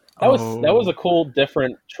 That was a Oh cool,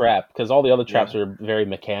 different trap because all the other traps Yeah. are very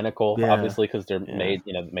mechanical, yeah, obviously, because they're Yeah.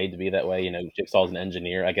 made to be that way. Jigsaw's an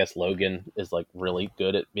engineer. I guess Logan is like really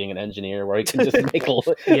good at being an engineer, where he can just make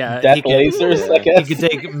Yeah, death lasers. I Yeah. guess He could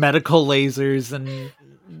take medical lasers and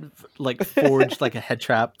like forge like a head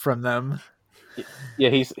trap from them. Yeah,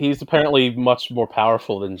 he's apparently much more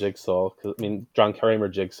powerful than Jigsaw. John Kramer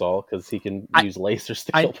Jigsaw because he can I- use lasers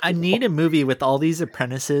to kill people. I need a movie with all these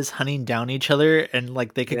apprentices hunting down each other, and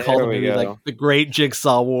like they could call There the we movie like go. the Great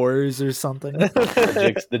Jigsaw Wars or something.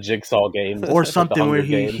 The Jigsaw games or like the something where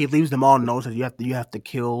Hunger he Games. leaves them all notes that you have to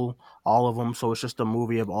kill all of them. So it's just a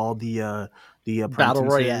movie of all the Battle apprentices.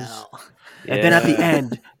 Royale. And then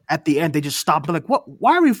at the end, they just stop. They're like, "What?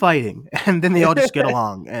 Why are we fighting?" And then they all just get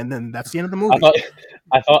along, and then that's the end of the movie.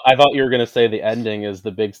 I thought you were gonna say the ending is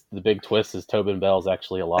the big twist is Tobin Bell's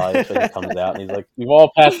actually alive and he comes out and he's like, "You've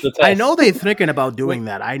all passed the test." I know they're thinking about doing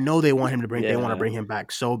that. I know they want him to bring. They want to Yeah. bring him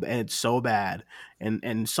back and it's so bad, and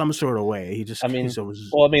in some sort of way, he just.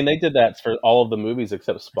 They did that for all of the movies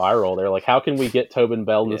except Spiral. They're like, how can we get Tobin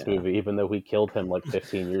Bell in this Yeah. movie, even though we killed him like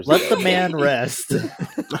 15 years Let ago? the man rest.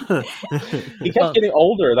 He kept getting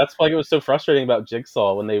older. That's why it was so frustrating about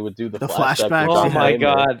Jigsaw when they would do the The flashback. flashbacks, Oh yeah. my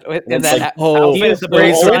god! And It's that like, outfit he at is the so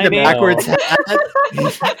very old wearing the now. backwards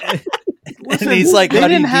hat. And he's like, they "How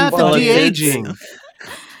do didn't you have do the politics?" de-aging.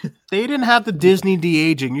 They didn't have the Disney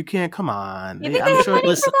de-aging. You can't. Come on. You think I'm they have sure. money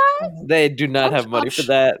Listen, for that? They do not have money for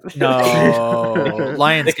that. No, They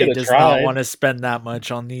Lionsgate could've does tried. not want to spend that much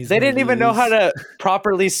on these. They didn't even know how movies. to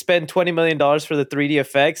properly spend $20 million for the 3D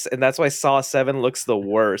effects, and that's why Saw 7 looks the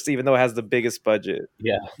worst, even though it has the biggest budget.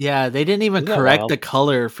 Yeah. Yeah, they didn't even Isn't that correct wild? the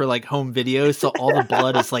color for like home video, so all the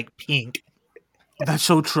blood is like pink. That's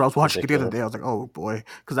so true. I was watching it the other Ridiculous. day. I was like, "Oh boy,"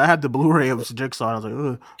 because I had the Blu-ray of Jigsaw. And I was like,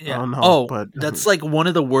 "Ugh, I Yeah. don't know." Oh, but that's like one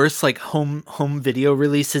of the worst like home video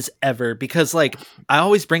releases ever, because like I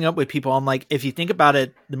always bring up with people, I'm like, if you think about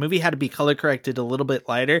it, the movie had to be color corrected a little bit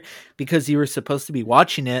lighter because you were supposed to be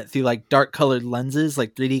watching it through like dark colored lenses,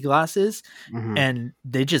 like 3D glasses, Mhm. and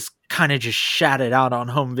they just kind of just shat it out on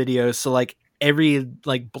home video. So like every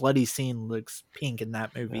like bloody scene looks pink in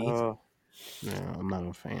that movie. Oh. yeah, I'm not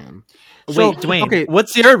a fan. Wait, So, Dwayne, okay.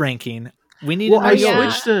 what's your ranking? We need Well, to know I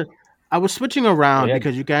yours. switched to. I was switching around Yeah.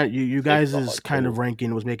 because you guys' Jigsaw, kind of too.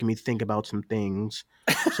 ranking was making me think about some things.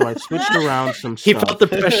 So I switched around some He stuff. felt the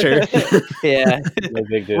pressure. Yeah. No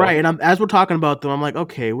big deal. Right, and as we're talking about them, I'm like,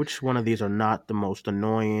 okay, which one of these are not the most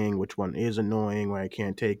annoying? Which one is annoying where I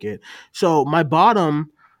can't take it? So my bottom,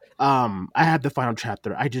 I have the final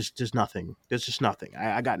chapter. There's nothing. There's just nothing.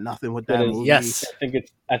 I got nothing with that It is- movie. Yes,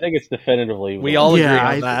 I think it's definitively. we the all worst. agree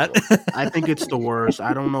Yeah, on that. I think it's the worst.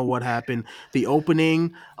 I don't know what happened. The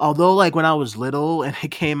opening, although like when I was little and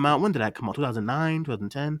it came out, when did that come out? 2009,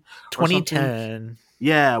 2010? 2010.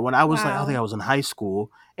 Yeah, when I was like, I Wow. think I was in high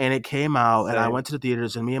school, and it came out, and I Same. went to the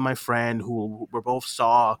theaters, and me and my friend, who were both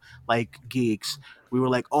Saw like geeks, we were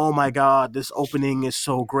like, "Oh my god, this opening is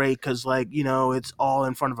so great!" Because it's all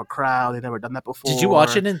in front of a crowd. They've never done that before. Did you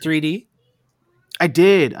watch it in 3D? I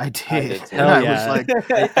did. did too. And Hell I yeah. was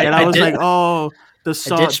like, I and I was did- like, oh, the I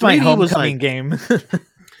Saw ditched my 3D was homecoming like game.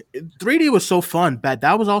 3D was so fun, but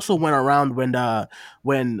that was also went around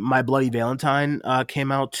when My Bloody Valentine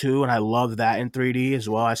came out too, and I loved that in 3D as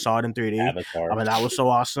well. I saw it in 3D. Avatar. I mean, that was so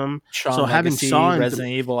awesome. Tron So having Legacy, Saw in Resident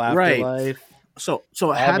Evil right. Afterlife. So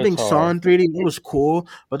having Avatar. Saw in 3D was cool,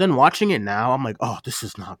 but then watching it now, I'm like, oh, this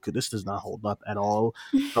is not good. This does not hold up at all.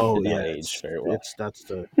 So Did not yeah, age very well. that's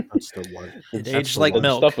the one. It That's aged the like one. The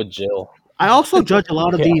milk. stuff with Jill. I also judge a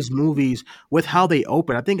lot of Yeah. these movies with how they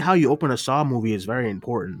open. I think how you open a Saw movie is very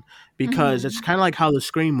important because it's kind of like how the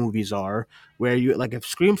Scream movies are, where you like if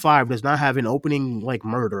Scream 5 does not have an opening like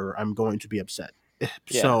murder, I'm going to be upset.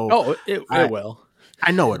 Yeah. So Oh, it I- will.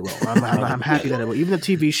 I know it will. I'm happy that it will. Even the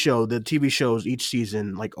TV shows each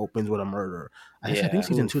season like opens with a murder. I Yeah. think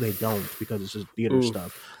season 2 they don't because it's just theater Oof.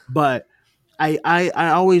 stuff. But I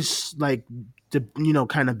always like to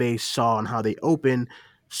kind of base Saw on how they open.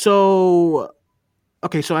 So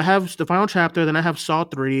okay, so I have the final chapter, then I have Saw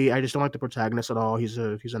 3. I just don't like the protagonist at all. He's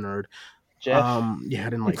a nerd. Jeff. Yeah, I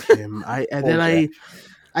didn't like him. Poor Jeff.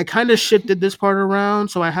 I kind of shifted this part around,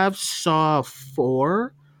 so I have Saw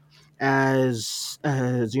 4 as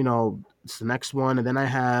it's the next one, and then I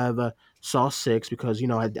have Saw 6 because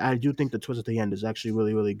I do think the twist at the end is actually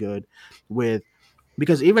really really good with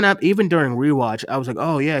because even during rewatch I was like,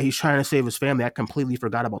 oh yeah, he's trying to save his family. I completely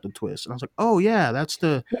forgot about the twist, and I was like, oh yeah, that's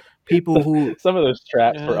the people who Some of those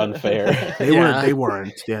traps were unfair. they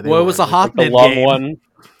weren't. Yeah, Well, it was a Like the Hoffman long game. one.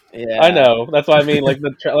 Yeah, I know. That's why I mean, like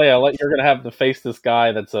you're gonna have to face this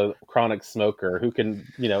guy that's a chronic smoker who can,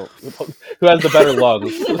 who has the better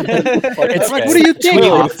lungs. It's like, what do you think,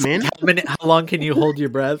 Hoffman? How long can you hold your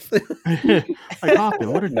breath? Like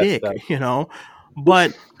Hoffman, what a dick,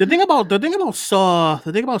 But the thing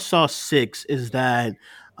about Saw 6 is that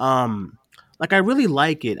like I really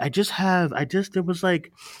like it.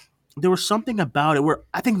 There was something about it where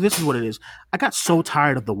I think this is what it is. I got so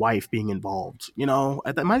tired of the wife being involved. Am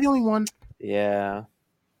I the only one? yeah.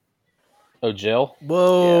 Oh, Jill.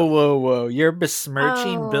 Whoa! You're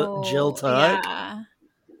besmirching Jill Tuck. Yeah.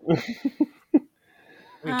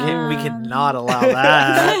 We cannot allow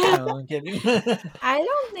that. No, I'm kidding. I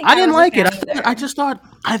don't think I didn't was a like it. fan either.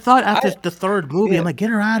 I thought after the third movie, I'm like, get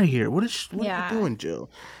her out of here. What are you doing, Jill?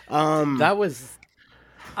 That was,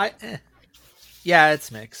 yeah,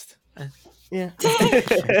 it's mixed. Yeah.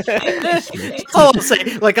 I'll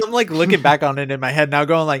say, like I'm like looking back on it in my head now,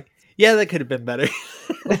 going like, yeah, that could have been better.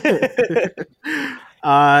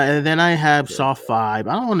 And then I have Saw 5.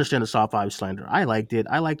 I don't understand the Saw 5 slander. I liked it.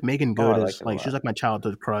 I liked Megan Good I as liked it a she was lot. like my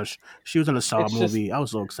childhood crush. She was in a Saw movie. I was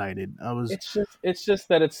so excited. It's just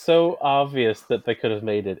that it's so obvious that they could have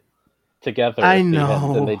made it together. I at the end,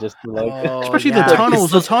 know. and they just Especially yeah. the tunnels.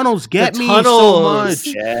 The tunnels get me so much.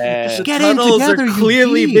 Yeah. The Get in tunnels together, are you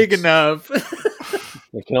clearly geeks. big enough.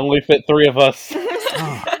 They can only fit 3 of us.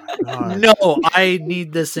 Oh, God. No, I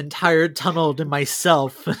need this entire tunnel to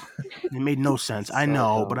myself. It made no sense. I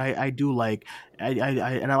know, but I do like I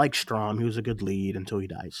like Strom. He was a good lead until he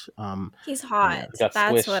dies. He's hot. Got That's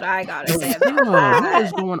squished. what I gotta say What about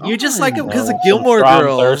is that. going on? You just like him because of Some Gilmore Strom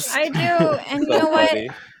Girls. thirst. I do, and you So know what? funny.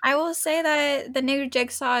 I will say that the new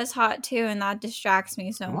Jigsaw is hot too, and that distracts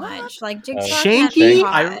me so What? much. Like Jigsaw Shanky? can't be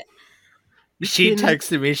hot. She kidding?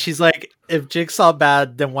 texted me. She's like, "If Jigsaw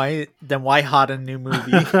bad, then why hot a new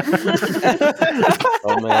movie?"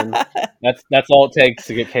 Oh man, that's all it takes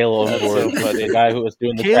to get Kayla on That's board. so funny. The guy who was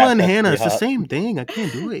doing the Kayla trap and has to Hannah, be it's the hot. same thing. I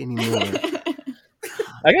can't do it anymore.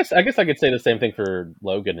 I guess I could say the same thing for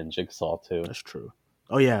Logan and Jigsaw too. That's true.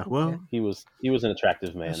 Oh yeah, well, He was an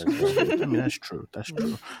attractive man. As well. I mean that's true. That's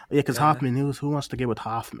true. Yeah, because Hoffman, who wants to get with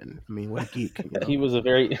Hoffman? I mean, what a geek. He was a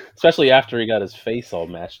very, especially after he got his face all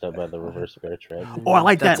matched up by the reverse bear trap. Oh, I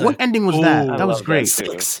like that. That's What ending was that? Ooh, That was love great. that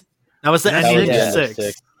too. 6. That was the That ending was of sick.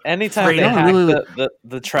 6. Anytime Great. they Y'all hack really-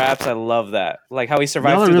 the traps, I love that. Like how he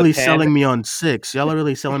survived Y'all are through really the pan. selling me on 6. Y'all are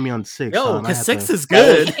really selling me on 6. Yo, huh? I because have 6 to- is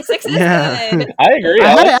good. 6 is Yeah. good. I agree. I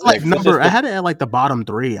had it like at like six. number. I had it at like the bottom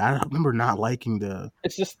 3. I remember not liking the.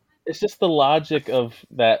 It's just the logic of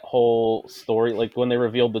that whole story. Like when they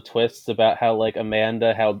revealed the twists about how like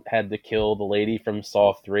Amanda had to kill the lady from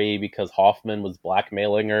Saw 3 because Hoffman was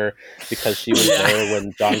blackmailing her because she was there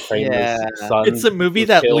when John Kramer's Yeah. son. It's a movie was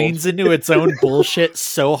that killed. leans into its own bullshit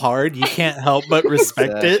so hard you can't help but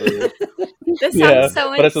respect it. This Yeah, sounds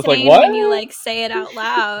so but it's just like, insane what? when you like say it out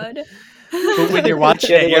loud. But when you're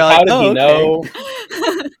watching Yeah, it, they're you're like, like, how did oh, he okay.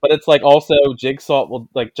 know? But it's like also Jigsaw. Well,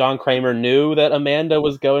 like John Kramer knew that Amanda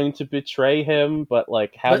was going to betray him, but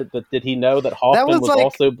like, did he know that Hoffman was was like-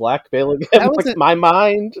 also blackmailing him? that was Like a- my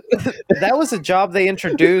mind. That was a job they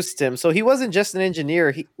introduced him. So he wasn't just an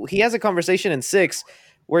engineer. He has a conversation in 6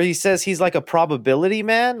 where he says he's like a probability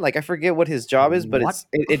man. Like I forget what his job is, but What?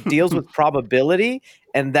 it deals with probability,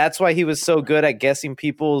 and that's why he was so good at guessing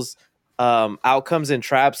people's outcomes and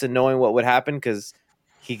traps and knowing what would happen because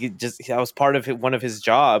that was part of one of his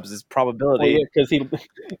jobs is probability. Well, yeah,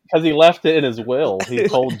 because he left it in his will. He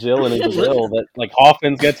told Jill in his will that like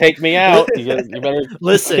Hoffman's gonna take me out. You better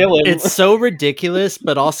Listen, kill him. it's so ridiculous,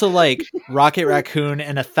 but also like Rocket Raccoon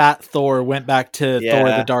and a fat Thor went back to Thor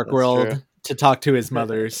Yeah, the Dark that's World true. to talk to his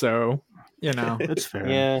mother, so you know. It's fair.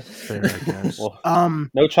 Yeah. It's fair, I guess. Well,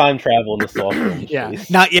 no time travel in the Saw films. Yeah, please.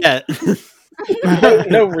 not yet.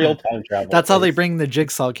 No real time travel. That's how they please. bring the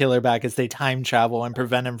Jigsaw killer back is they time travel and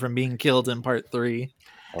prevent him from being killed in part 3.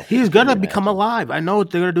 He's gonna become alive. I know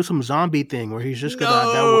they're gonna do some zombie thing where he's just gonna.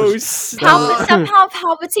 No, that was, stop. Somehow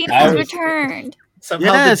Palpatine I has was- returned.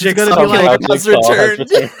 Somehow the Yes, it's gonna Jigsaw be like killer has Jigsaw has returned.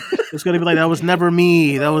 returned. it's gonna be like that was never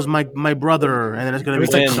me. That was my brother, and then it's gonna It be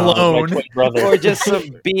was a Jigsaw. clone. My twin brother. Or just some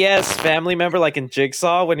BS family member like in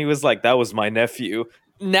Jigsaw when he was like, "That was my nephew."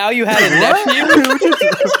 Now you had a nephew.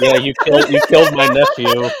 Yeah, you killed my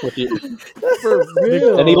nephew with you, For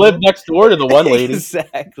real. and he lived next door to the one lady.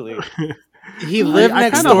 Exactly. He lived I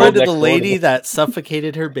next kinda door hope to the next door to lady the- that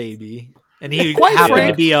suffocated her baby, and he Quite happened to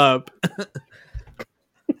frank- be up.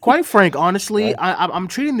 Quite frank, honestly, Yeah. I'm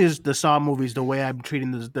treating the Saw movies the way I'm treating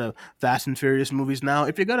the Fast and Furious movies now.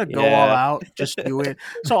 If you're gonna go all Yeah. out, just do it.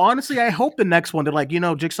 So honestly, I hope the next one they're like,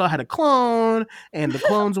 Jigsaw had a clone, and the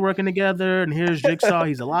clones are working together, and here's Jigsaw,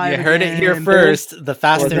 he's alive. You heard it here again. first. The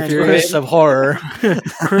Fast And and then Furious of horror.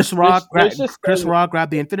 Chris Rock, There's just Chris so- Rock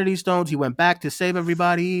grabbed the Infinity Stones. He went back to save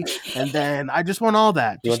everybody, and then I just want all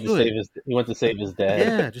that. He Just went to do it. he went to save his dad.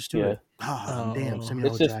 Yeah, just do Yeah. it. Oh, damn, Oh. Samuel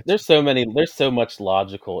L. It's just Jackson. there's so much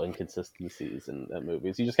logical inconsistencies in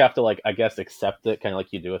movies. You just have to I guess accept it, kind of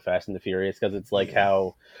like you do with Fast and the Furious, because it's like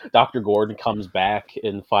how Dr. Gordon comes back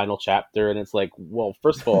in final chapter, and it's like, well,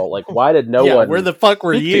 first of all, why did no one? Where the fuck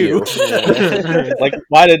were speak to you?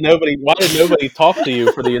 Why did nobody talk to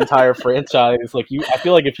you for the entire franchise? I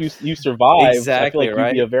feel like if you survived, I feel Exactly, like right?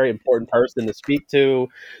 you'd be a very important person to speak to.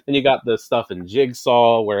 Then you got the stuff in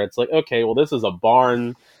Jigsaw where it's like, okay, well, this is a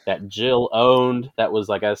barn that Jill owned that was,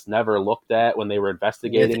 I guess, never looked at when they were With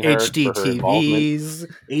investigating her for her involvement. HDTVs.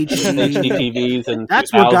 HDTVs in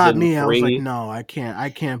That's what got me. I was like, 2003. no, I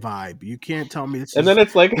can't vibe. You can't tell me this. And then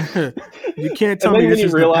it's like, you can't tell and me then this you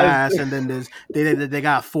is the realize- past, and then they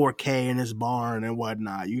got 4K in this barn and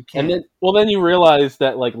whatnot. You can't. and then you realize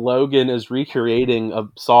that Logan is recreating a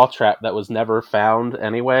saw trap that was never found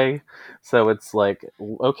anyway. So it's like,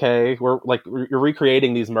 okay, you're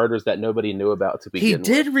recreating these murders that nobody knew about to begin He with.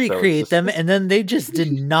 did So it's recreate just- them, and then they just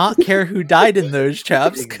did not care who died in those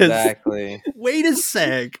traps. Because Exactly. wait a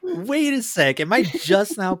sec. Am I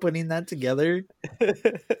just now putting that together?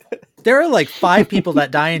 There are 5 people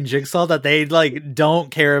that die in Jigsaw that they don't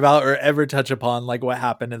care about or ever touch upon what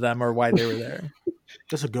happened to them or why they were there.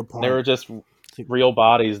 That's a good point. They were just real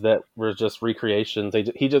bodies that were just recreations.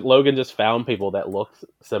 Logan just found people that looked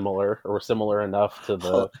similar or were similar enough to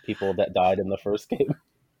the people that died in the first game.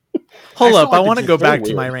 Hold I up, saw I the want to Jig- go very back to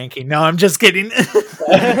weird. my ranking. No, I'm just kidding.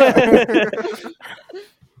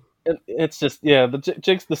 It's just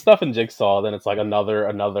the stuff in Jigsaw. Then it's like another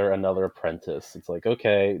apprentice. It's like,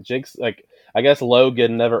 okay, I guess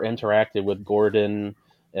Logan never interacted with Gordon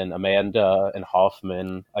and Amanda and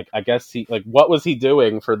Hoffman. I guess what was he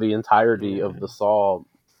doing for the entirety of the Saw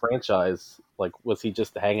franchise? Was he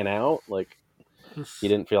just hanging out? He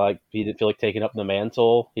didn't feel like taking up the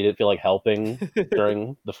mantle. He didn't feel like helping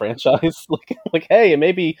during the franchise. Hey,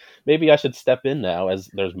 maybe I should step in now as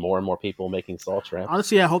there's more and more people making Saw traps.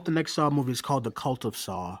 Honestly, I hope the next Saw movie is called The Cult of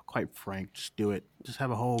Saw. Quite frank, just do it. Just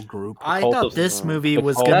have a whole group. I Cult thought of- this movie the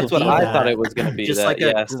was Cult going to That's be what I that. thought it was going to be. Just that. like a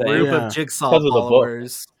Yeah, group same. of Jigsaw Because of the book.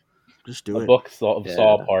 followers. Just do The it. book Saw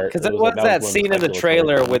part. Because it there was that that was scene in the speculatory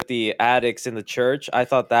trailer thing. with the addicts in the church. I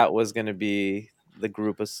thought that was going to be the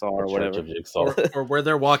group of Saw or The Church whatever. of Jigsaw. Or where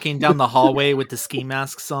they're walking down the hallway with the ski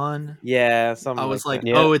masks on. Yeah, something I was like, that.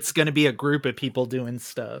 Yeah. oh, it's going to be a group of people doing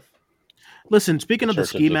stuff. Listen, speaking of the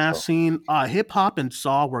Church of ski mask Jigsaw. scene, hip hop and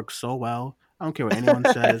Saw work so well. I don't care what anyone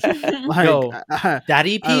says. Yo, that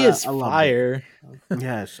EP is I loved it. fire.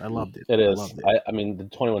 Yes, I loved it. It I is. loved it. I mean, the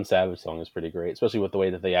 21 Savage song is pretty great, especially with the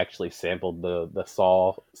way that they actually sampled the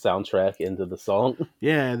Saw soundtrack into the song.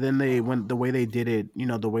 Yeah, then the way they did it,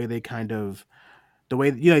 the way they kind of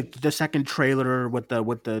the second trailer with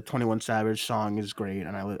the 21 Savage song is great,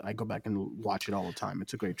 and I go back and watch it all the time.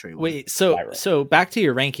 It's a great trailer. Wait, Viral. so back to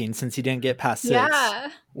your ranking since you didn't get past 6. Yeah.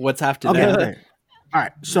 What's after Okay, that? okay. All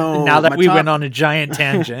right. So Now that my we top- went on a giant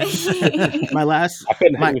tangent. my last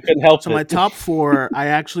we couldn't help so it. my top 4, I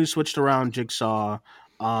actually switched around Jigsaw.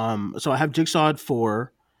 So I have Jigsaw at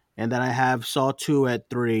 4, and then I have Saw 2 at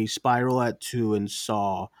 3, Spiral at 2, and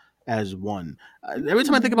Saw as 1. Every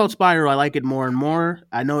time I think about Spiral, I like it more and more.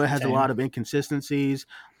 I know it has Same. a lot of inconsistencies,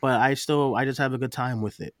 but I just have a good time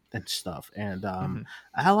with it and stuff. And Mhm.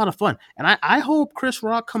 I had a lot of fun. And I hope Chris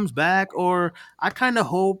Rock comes back, or I kind of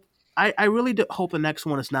hope I really do hope the next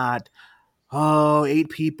one is not, 8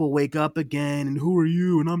 people wake up again, and who are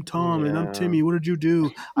you? And I'm Tom, and I'm Yeah. Timmy. What did you do?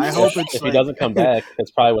 I hope it's if like, he doesn't come back, that's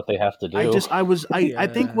probably what they have to do. I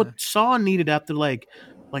think Yeah. what Saw needed after like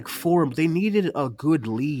 4, they needed a good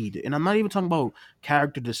lead, and I'm not even talking about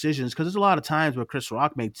character decisions, because there's a lot of times where Chris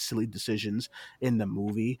Rock made silly decisions in the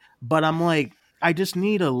movie, but I'm like, I just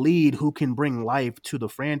need a lead who can bring life to the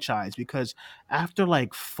franchise, because after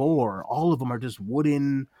 4, all of them are just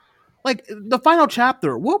wooden like the final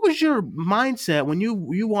chapter. What was your mindset when you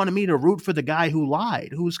wanted me to root for the guy who lied,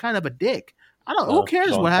 who's kind of a dick? I don't. Who cares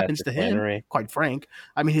Sean what happens Patrick to him? Flannery. Quite frank.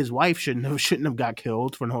 I mean, his wife shouldn't have got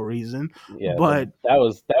killed for no reason. Yeah, But that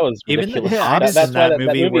was Even the ridiculous. yeah, I cops just in That's why that that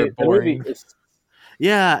movie were movie boring. is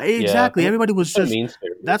yeah, yeah. exactly. Everybody was So just. mean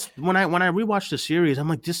spirited. That's when I rewatched the series. I'm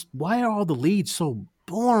like, just why are all the leads so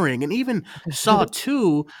boring? And even Saw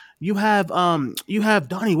 2, you have Donnie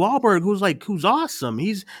Wahlberg, who's awesome.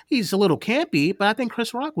 He's a little campy, but I think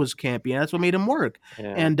Chris Rock was campy, and that's what made him work.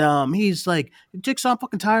 Yeah. And he's like, Jigsaw, I'm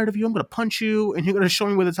fucking tired of you. I'm gonna punch you, and you're gonna show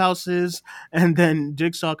me where this house is. And then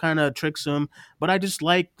Jigsaw kind of tricks him. But I just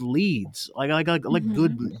like leads, like good And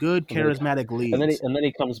then he, charismatic and then he leads. and then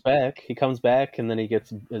he comes back. He comes back, and then he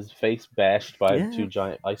gets his face bashed by Yeah. 2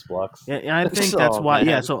 giant ice blocks. Yeah, and I think that's Oh, why. Yeah,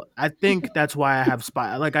 man. so I think that's why I have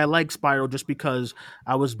Spiral. Like I like Spiral just because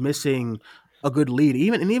I was missing a good lead.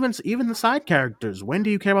 Even the side characters. When do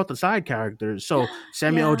you care about the side characters? So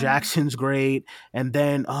Samuel L. Yeah. Jackson's great, and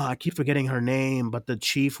then I keep forgetting her name, but the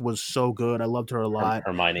chief was so good. I loved her a lot.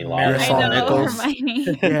 Hermione Marisol lies. I know Nichols.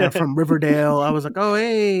 Hermione. Yeah, from Riverdale. I was like, oh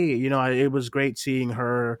hey, it was great seeing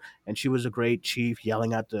her, and she was a great chief,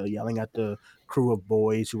 yelling at the crew of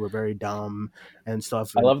boys who were very dumb and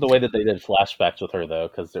stuff. I And love the way that they did flashbacks with her though,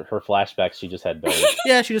 because her flashbacks she just had bangs.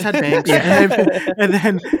 yeah, she just had bangs. Yeah.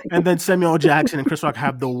 And then Samuel L. Jackson and Chris Rock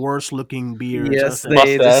have the worst looking beards. Yes, That's-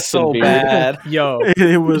 they're Mustache so and beard. bad. Yo,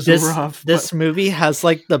 it was this rough. this movie has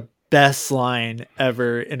like the best line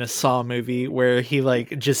ever in a Saw movie where he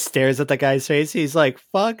like just stares at the guy's face. He's like,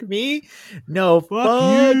 "Fuck me, no,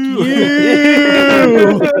 fuck you."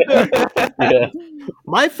 you." Yeah,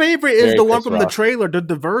 My favorite is Very the one Chris from the Rock. trailer, the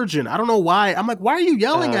Divergent. I don't know why. I'm like, why are you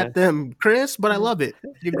yelling Uh. at them, Chris? But I love it.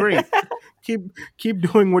 You're great. keep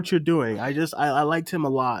doing what you're doing. I liked him a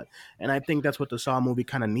lot, and I think that's what the Saw movie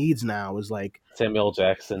kind of needs now. Is like, Samuel L.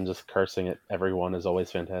 Jackson just cursing at everyone is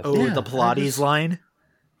always fantastic. Oh, Yeah, the I Pilates just- line.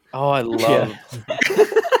 Oh, I love.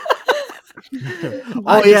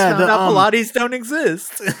 I just found the out Pilates don't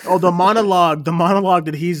exist. the monologue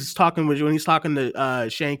that he's talking with when he's talking to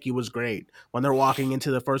Shanky was great when they're walking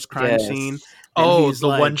into the first crime Yes. scene. and Oh, he's the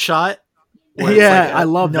like- one shot. where it's Yeah, like I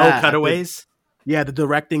love no that. cutaways. Yeah, the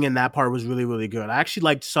directing in that part was really, really good. I actually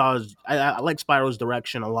liked Saw's. I like Spiral's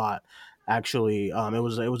direction a lot. Actually, it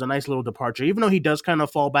was a nice little departure, even though he does kind of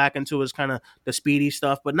fall back into his kind of the speedy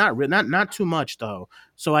stuff, but not too much though.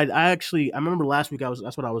 So I remember last week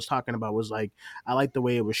that's what I was talking about was like I like the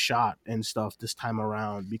way it was shot and stuff this time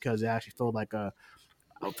around because it actually feels like a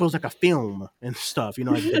film and stuff,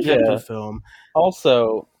 like a detective Yeah. film.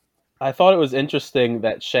 Also, I thought it was interesting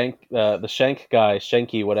that the Shank guy,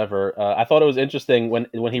 Shanky, whatever. I thought it was interesting when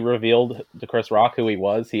he revealed to Chris Rock who he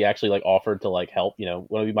was. He actually like offered to like help. Want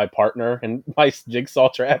to be my partner and my jigsaw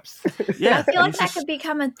traps. Yeah, I feel like he's that just- could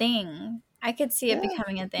become a thing. I could see it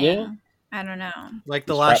becoming a thing. Yeah. I don't know. Like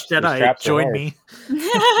the These Last traps- these Jedi, traps are join hard. me.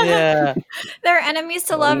 Yeah. They're enemies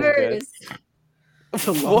to Oh, that's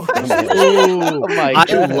good. lovers. What? Ooh. Oh my I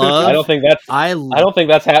god. love. I don't think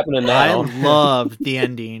that's happening I now. love the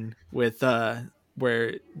ending with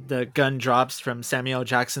where the gun drops from Samuel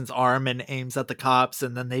Jackson's arm and aims at the cops,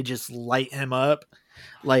 and then they just light him up.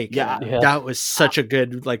 Like, Yeah. that was such a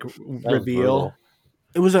good like That was reveal. brutal.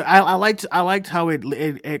 It was I liked how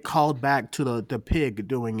it called back to the pig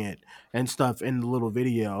doing it and stuff in the little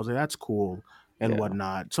video. I was like, that's cool and Yeah.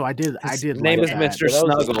 whatnot. So I did His like name is that. Mr. Yeah, that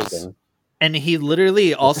was Snuggles. interesting. And he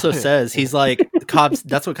literally also says, he's like, cops,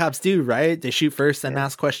 that's what cops do, right? They shoot first and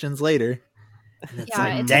ask questions later. And it's Yeah,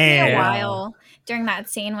 like, it took me damn. a while during that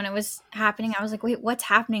scene when it was happening. I was like, wait, what's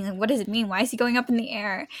happening? Like, what does it mean? Why is he going up in the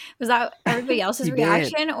air? Was that everybody else's He did.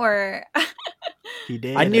 reaction? Or He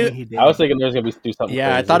did. I knew- He did. I was thinking there was gonna be do something. Yeah,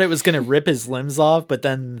 I crazy. thought it was gonna rip his limbs off, but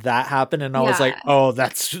then that happened, and I was like, Yeah. "Oh,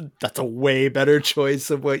 that's a way better choice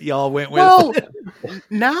of what y'all went with." Well,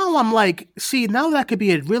 now I'm like, see, now that could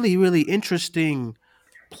be a really, really interesting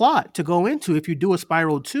plot to go into if you do a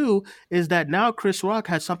Spiral 2 is that now Chris Rock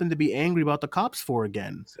has something to be angry about the cops for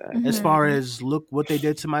again. As Mhm. far as look what they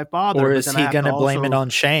did to my father. or but is then I he have to gonna blame it also- on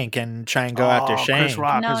Shank and try and go after Chris Shank?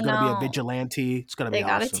 Rock No, is going to be no. a vigilante. It's going to they be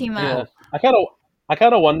gotta awesome. team Yeah, up. I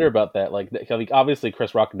kind of wonder about that. Like, obviously,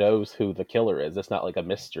 Chris Rock knows who the killer is. It's not like a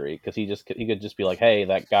mystery because he could just be like, "Hey,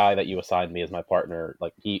 that guy that you assigned me as my partner,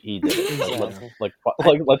 like he did it.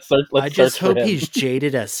 Let's search. Let's I just search hope for him." he's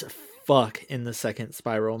jaded as fuck in the second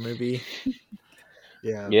Spiral movie.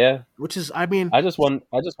 Yeah. Yeah, Which is, I mean, I just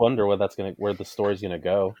wonder where the story's gonna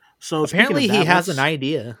go. so speaking Apparently, of he that, has an let's-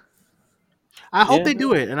 idea. I hope Yeah. they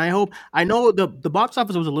do it, and I know the box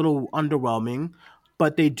office was a little underwhelming,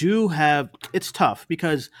 but they do have. It's tough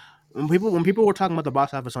because when people were talking about the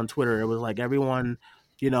box office on Twitter, it was like everyone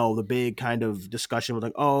the big kind of discussion was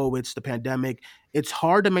like, oh, it's the pandemic. It's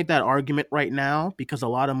hard to make that argument right now because a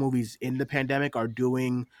lot of movies in the pandemic are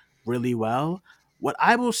doing really well. What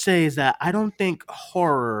I will say is that I don't think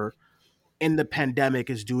horror in the pandemic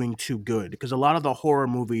is doing too good because a lot of the horror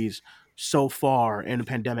movies so far in the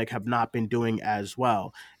pandemic have not been doing as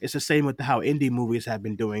well. It's the same with how indie movies have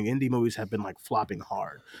been doing. Indie movies have been like flopping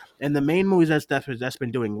hard. And the main movies that's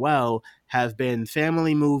been doing well have been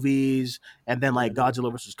family movies and then like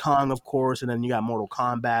Godzilla vs. Kong, of course, and then you got Mortal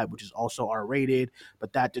Kombat, which is also R-rated,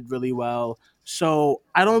 but that did really well. So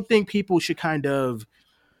I don't think people should kind of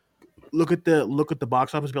look at the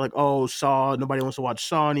box office and be like, oh, Saw, nobody wants to watch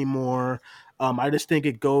Saw anymore. I just think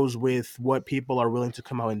it goes with what people are willing to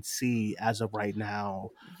come out and see as of right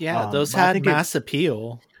now. Yeah, those But I had think mass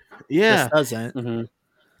appeal. This yeah, doesn't. Mm-hmm.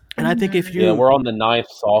 and I think if Yeah, you we're on the 9th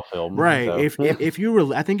Saw film. right, So. if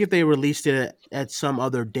you I think if they released it at some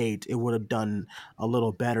other date, it would have done a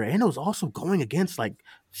little better. And it was also going against like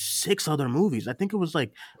 6 other movies. I think it was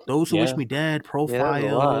like Those Who Wish Yeah. Me Dead, Yeah, that was a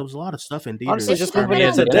Profile. lot. There was a lot of stuff in theaters. Honestly, It's just just moving been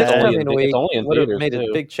it to a- this It's only coming it's week only in would have theaters, made a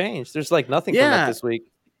too. big change. There's like nothing from Yeah. it this week.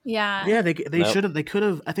 Yeah. Yeah, they Nope. should have. They could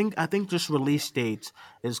have. I think just release dates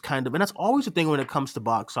is kind of, and that's always the thing when it comes to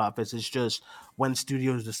box office. It's just when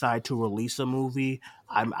studios decide to release a movie.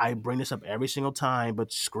 I bring this up every single time,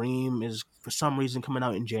 but Scream is for some reason coming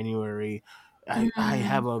out in January. I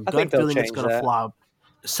have a I think gut they'll feeling it's change gonna that. flop.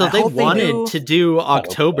 So I they hope they wanted do. to do hope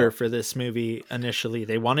October so. for this movie initially.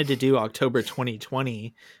 They wanted to do October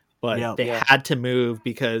 2020, but Yep. they Yeah. had to move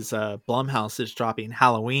because Blumhouse is dropping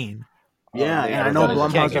Halloween. Yeah, and I know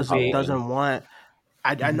everybody just Blumhouse can't compete. doesn't want.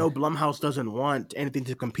 I Mhm. know Blumhouse doesn't want anything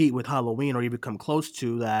to compete with Halloween or even come close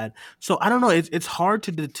to that. So I don't know. It's hard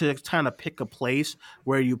to kind of pick a place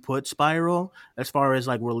where you put Spiral as far as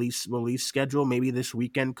like release schedule. Maybe this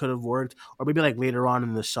weekend could have worked, or maybe like later on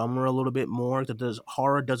in the summer a little bit more. That does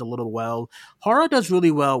horror does a little well. Horror does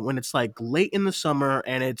really well when it's like late in the summer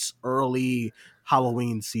and it's early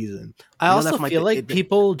Halloween season. I You know also that's from like feel like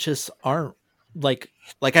people just aren't like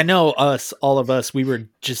I know all of us, we were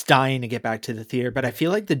just dying to get back to the theater, but I feel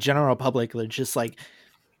like the general public are just like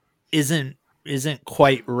isn't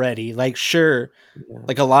quite ready. Like sure,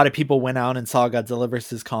 like a lot of people went out and saw Godzilla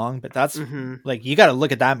versus Kong, but that's Mhm. like you got to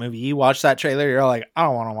look at that movie. You watch that trailer, you're like, I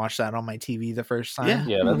don't want to watch that on my TV the first time. Yeah.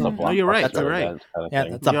 Yeah, that's a Mhm. No, you're right. blockbuster You're right. event kind of Yeah,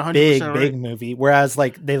 thing. that's a You're 100% big right. movie. Whereas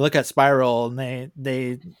like they look at Spiral and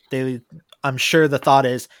they I'm sure the thought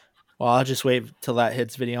is, well, I'll just wait till that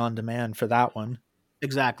hits video on demand for that one.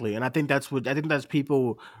 Exactly, and I think that's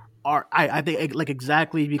people are. I think like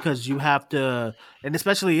exactly because you have to, and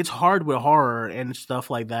especially it's hard with horror and stuff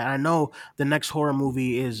like that. I know the next horror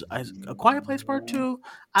movie is A Quiet Place Part 2.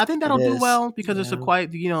 I think that'll do is, well because it's yeah.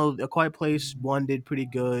 A Quiet Place 1 did pretty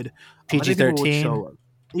good. I think people would PG-13. show up.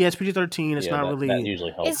 Yeah, it's PG-13. It's Yeah, not that really. usually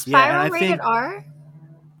Is helps. Yeah, and Spiral I rated think. R?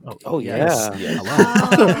 Oh, yes. yeah. Yes.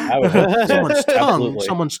 Hello. I would hope so. Someone's tongue. Absolutely.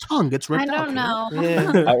 Someone's tongue gets I ripped out. don't Caleb. know.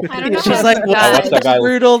 Yeah. I don't know. She's how like, it's well, I watched done. that guy.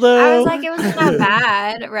 brutal though. I was like, it wasn't that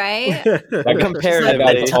bad, right? That guy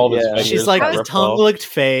Comparatively, with all of his yeah. fingers She's like, got the ripped tongue off. looked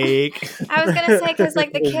fake. I was gonna say because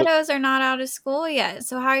like the kiddos are not out of school yet,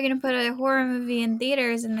 so how are you gonna put a horror movie in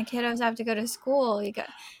theaters and the kiddos have to go to school? You got,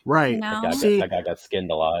 Right. you know, See, That guy got skinned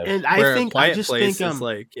alive. and Where I Quiet just Place think is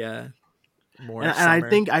like, yeah, more and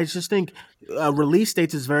summer. I just think release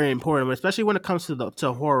dates is very important, especially when it comes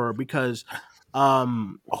to horror, because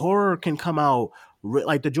horror can come out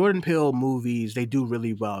like the Jordan Peele movies. They do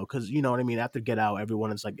really well because you know what I mean. After Get Out,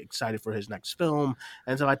 everyone is like excited for his next film,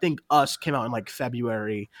 and so I think Us came out in like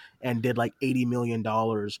February and did like $80 million,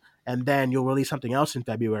 and then you'll release something else in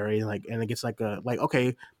February, and it gets like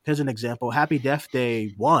okay, here's an example. Happy Death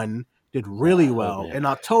Day 1 did really well man. in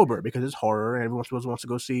October because it's horror and everyone supposed wants to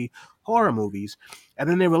go see horror movies. And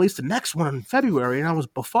then they released the next one in February and I was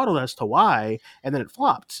befuddled as to why, and then it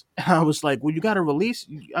flopped. And I was like, well, you got to release,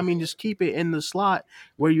 I mean, just keep it in the slot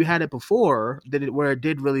where you had it before, where it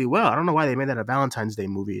did really well. I don't know why they made that a Valentine's Day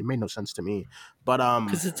movie. It made no sense to me. But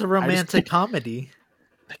because it's a romantic comedy.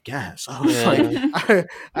 I guess I was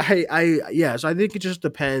yeah. So I think it just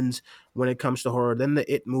depends when it comes to horror. Then the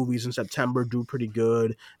It movies in September do pretty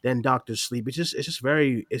good. Then Doctor Sleep. It's just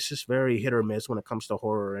very hit or miss when it comes to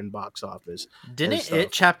horror and box office. Didn't stuff.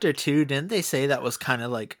 It Chapter 2? Didn't they say that was kind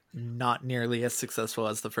of like not nearly as successful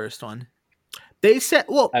as the first one? They said,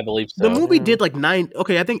 well, I believe so. the movie did like 9.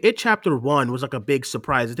 Okay, I think It Chapter 1 was like a big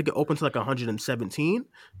surprise. I think it opened to like 117.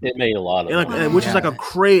 It made a lot of Like, money. which is like a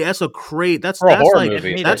crate. That's a crate. That's For a horror like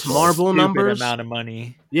movie, that's a Marvel stupid numbers. amount of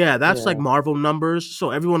money. Yeah, that's Yeah. like Marvel numbers. So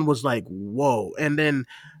everyone was like, "Whoa!" And then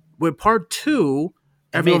with part 2,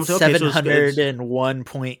 It everyone made was like, "Okay, so it's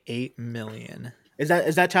 701.8 million. Is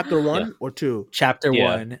that chapter Yeah. 1 or 2? Chapter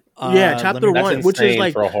Yeah. 1. Yeah, Let chapter me That's 1, which is insane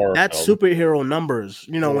like for a horror that's film. superhero numbers,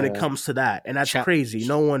 when it Yeah. comes to that, and that's Chap- crazy.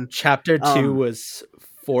 No one. Chapter 2 Um, was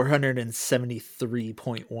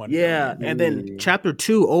 473.1 Yeah, million. and then Ooh. chapter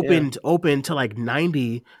 2 opened to like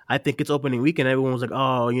 90. I think it's opening weekend. Everyone was like,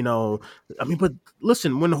 "Oh, I mean, but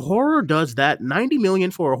listen, when horror does that, 90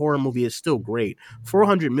 million for a horror movie is still great.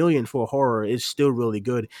 400 million for horror is still really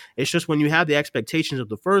good. It's just when you have the expectations of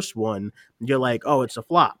the first one, you're like, "Oh, it's a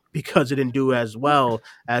flop," because it didn't do as well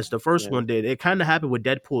as the first Yeah. one did. It kind of happened with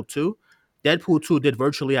Deadpool 2. Deadpool 2 did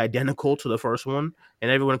virtually identical to the first one, and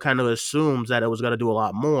everyone kind of assumes that it was going to do a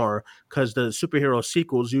lot more because the superhero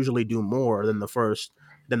sequels usually do more than the first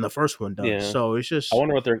one does. Yeah. So it's I just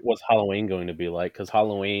wonder what's Halloween going to be like, because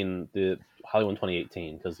Halloween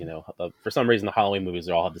 2018, because for some reason the Halloween movies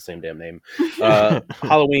all have the same damn name.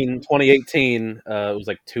 Halloween 2018 it was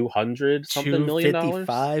like 200 something million dollars.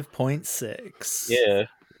 255.6. Yeah,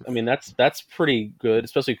 I mean that's pretty good,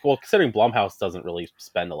 especially considering Blumhouse doesn't really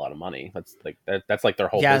spend a lot of money. That's like their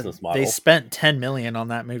whole Yeah, business they model. spent 10 million on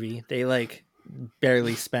that movie. They like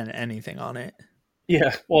barely spent anything on it.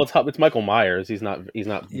 Yeah, well, it's Michael Myers. He's not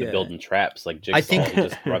Yeah. building traps like Jigsaw. I think, he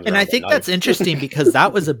just runs and around I with a think that's knife. interesting because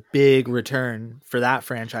that was a big return for that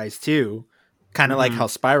franchise too. Kind of like Mhm. how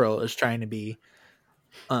Spiral is trying to be.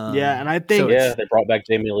 Yeah, and I So think Yeah, they brought back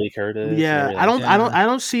Jamie Lee Curtis and yeah, I everything. don't, I don't, Yeah. I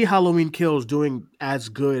don't see Halloween Kills doing as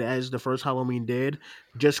good as the first Halloween did,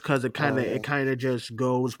 just because it kind Oh, of, yeah. it kind of just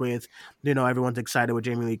goes with, everyone's excited with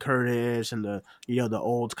Jamie Lee Curtis and the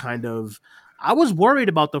old kind of. I was worried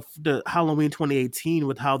about the Halloween 2018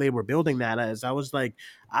 with how they were building that as. I was like,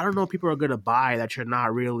 I don't know if people are gonna buy that you're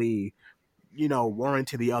not really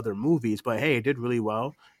warranted the other movies, but hey, it did really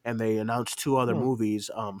well, and they announced 2 other Hmm.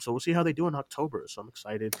 movies. So we'll see how they do in October. So I'm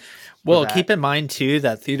excited for Well, that. keep in mind too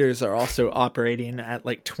that theaters are also operating at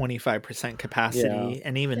like 25% capacity,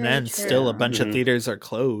 and even Very then, still a true. bunch of Mhm. theaters are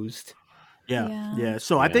closed. Yeah, Yeah. yeah.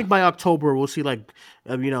 So I Yeah. think by October we'll see like,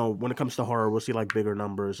 when it comes to horror, we'll see like bigger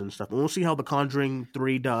numbers and stuff. And we'll see how The Conjuring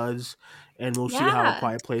 3 does, and we'll see how A Yeah.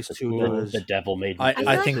 Quiet Place 2 The, does. the devil made me I, I do feel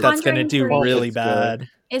I it. like think that's going to Conjuring do 3 really It's good. bad.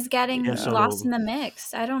 is getting Yeah, lost so in the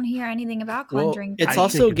mix. I don't hear anything about Well, Conjuring it's 3.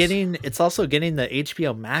 also think it's- getting the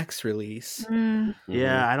HBO Max release. Mm,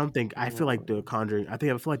 yeah, Mhm. I don't think I feel like The Conjuring. I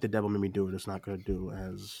feel like The Devil Made Me Do It is not going to do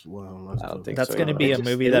as well as I don't the. think That's so going to either. be It a just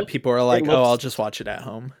movie it that looks people are it like, "Oh, I'll looks just watch it at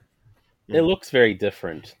home." Yeah. it looks very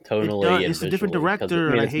different It tonally does. and It's a different visually. 'Cause, director,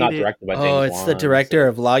 I mean, and I it's not hate it. directed by James Oh, it's the Wan, director so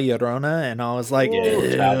of La Llorona, and I was like, yeah,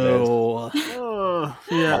 Oh, Chavez, "Ew."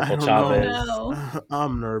 yeah, I Michael don't oh know. Chavez. no.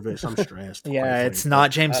 I'm nervous. I'm stressed, quite Yeah, it's frankly.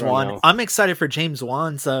 not James I don't Wan. know. I'm excited for James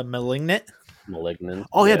Wan's Malignant. Malignant.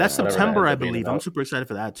 Oh yeah, Yeah, that's whatever that September, ends I up being believe. I'm about. super excited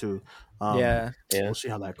for that too. Yeah. Yeah. We'll see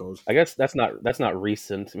how that goes. I guess that's not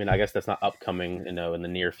recent. I mean, I guess that's not upcoming, in the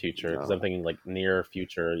near future. Because No. I'm thinking like near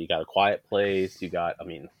future, you got A Quiet Place. You got, I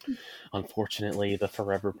mean, unfortunately, The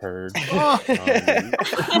Forever Purge.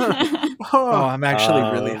 Oh, I'm actually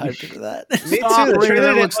really Um, hyped for that. Me Stop, too. The Ray. trailer That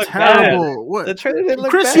didn't looks look bad. terrible. What? The trailer didn't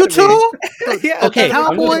look Chris, bad you to me. too? Yeah, Okay, I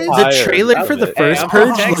thought I'm it just was the tired trailer out for of the it. first Hey,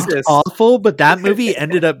 Purge I'm looked Texas. awful, but that movie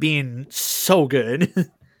ended up being so good.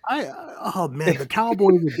 Oh man, the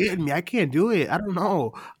Cowboys are getting me. I can't do it. I don't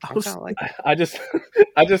know. I I'm was kind of like it. I just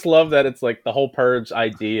I just love that it's like the whole purge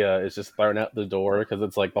idea is just thrown out the door, because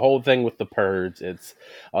it's like the whole thing with the purge. It's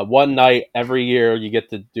one night every year you get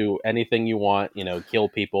to do anything you want, kill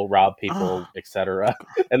people, rob people, oh, etc.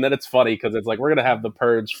 And then it's funny because it's like we're gonna have the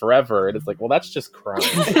purge forever, and it's like, well, that's just crime.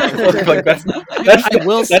 Like that's I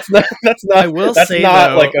will that's not that's I not will that's say not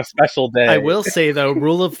though, like a special day. I will say though,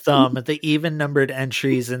 rule of thumb, the even numbered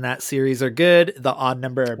entries in that series are good. The odd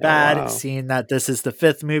number are Oh, bad. wow. Seeing that this is the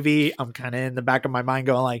 5th movie, I'm kind of in the back of my mind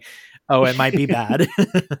going like, oh, it might be bad.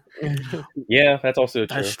 Yeah, that's also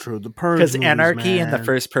that's true. true. The Purge Because movies, Anarchy and the man.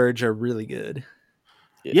 first Purge are really good.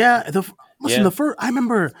 Yeah, listen, Yeah. the first. I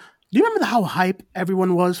remember. Do you remember how hype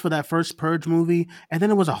everyone was for that first Purge movie, and then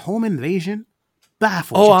it was a home invasion?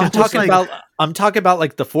 Baffled. Oh, Just I'm talking about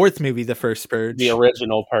like the 4th movie, the first Purge. The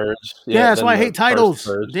original purge. Yeah, that's then why I the hate titles.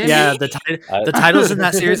 first Purge. Damn Yeah, it. the titles in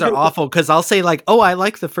that series are awful because I'll say like, "Oh, I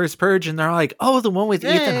like the first Purge," and they're like, "Oh, the one with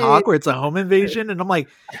Ethan Hey. Hawke where it's a home invasion," and I'm like,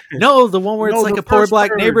 "No, the one where No, it's like the a poor first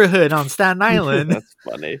black Purge. neighborhood on Staten Island." That's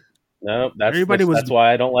funny. No, Everybody was. that's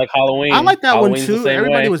why I don't like Halloween. I like that Halloween's one the too. same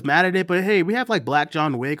Everybody way. was mad at it, but hey, we have like Black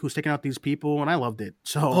John Wick who's taking out these people, and I loved it.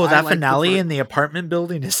 So Oh, I that liked finale the in the apartment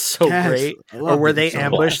building is so Yes, great. I Or loved where it. they So-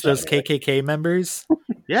 ambush those Black John Wick. KKK members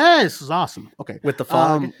Yes, it's awesome. Okay, with the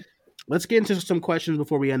fog. let's get into some questions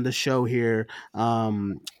before we end the show here.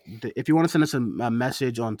 If you want to send us a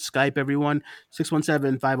message on Skype, everyone,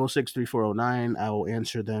 617-506-3409. I will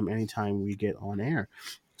answer them anytime we get on air.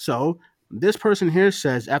 So This person here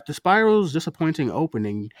says, after Spiral's disappointing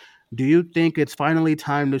opening, do you think it's finally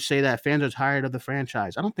time to say that fans are tired of the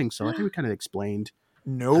franchise? I don't think so. I think we kind of explained,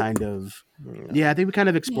 Nope. kind of. Yeah, I think we kind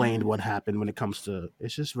of explained Yeah. what happened when it comes to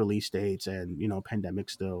it's just release dates and pandemic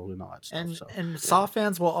still and all that stuff. And So and Saw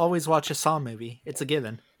fans will always watch a Saw movie. It's a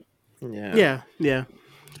given. yeah,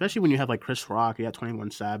 especially when you have like Chris Rock, you got 21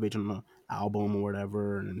 Savage on the album or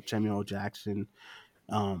whatever, and Samuel L. Jackson.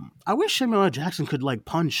 I wish Samuel L. Jackson could like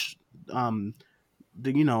punch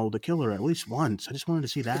the killer at least once. I just wanted to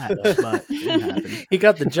see that, but it didn't happen. He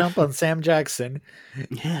got the jump on Sam Jackson.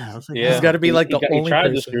 Yeah, I was like, Yeah, He's got to be like the he only tried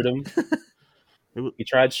person. to shoot him. He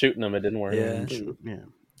tried shooting him. It didn't work. Yeah.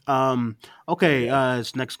 Yeah. Okay.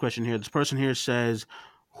 This next question here. This person here says,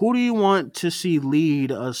 "Who do you want to see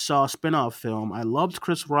lead a Saw spinoff film? I loved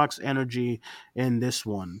Chris Rock's energy in this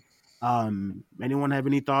one. Anyone have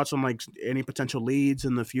any thoughts on like any potential leads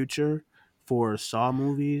in the future for Saw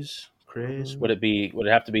movies? Chris, Would it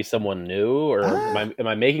have to be someone new, or Ah. am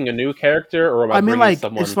I making a new character, or am I I mean, bringing like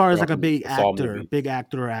someone as far as like a from big the Saw actor,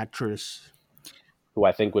 movie or actress. who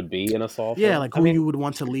I think would be in a Saw Yeah, film? like who you would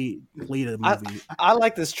want to lead a I, movie. I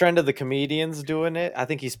like this trend of the comedians doing it. I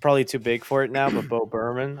think he's probably too big for it now, but Bo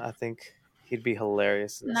Burnham, I think he'd be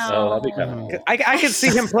hilarious. No. Oh, that'd be kind of cool. I can see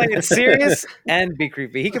him playing it serious and be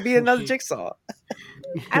creepy. He could be another Jigsaw.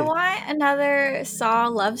 I want another Saw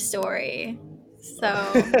love story.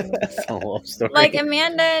 So, It's a love story. like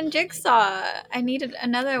Amanda and Jigsaw, I needed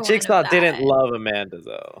another one. Jigsaw of that. didn't love Amanda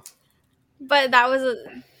though. But that was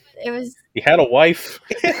it was He had a wife.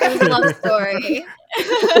 a love story.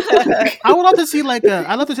 I would love to see like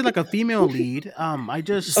a female lead. I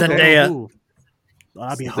just Zendaya. Ooh. Oh,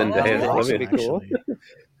 that'd be Zendaya, awesome, that'd be cool. actually.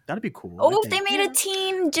 That'd be cool. Oh, I if they think. made a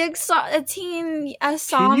teen Jigsaw, a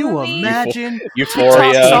Saw Can you movie. imagine?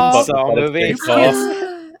 Euphoria, Saw but it's movie. Jigsaw.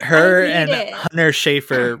 Her I need and it. Hunter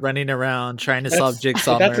Schafer running around trying to solve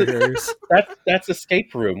Jigsaw that's a- murders. That's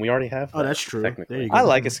Escape Room. We already have. Oh, that, that's true. Technically, There you go. I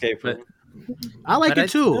like Escape Room. I like But it I-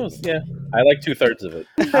 too. Yeah, I like 2/3 of it.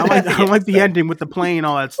 I like the ending with the plane,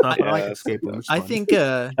 all that stuff. But I like Yeah, Escape Room. It's I fun. think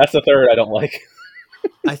That's the third I don't like.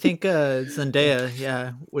 Zendaya,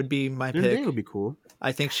 yeah, would be my Zendaya pick. would be cool.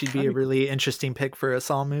 I think she'd be a really interesting pick for a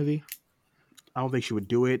Saw movie. I don't think she would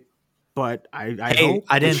do it, but I Hey, hope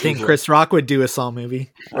I didn't she think would. Chris Rock would do a Saw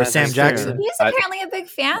movie or Sam that's fair. Jackson. He's I- apparently a big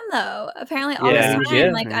fan, though. Apparently, all Yeah, the time,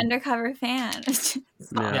 yeah. like undercover fan.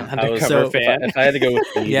 Yeah. Undercover fan. If I had to go with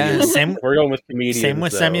comedians, Yeah, same- if we're going with comedians. Same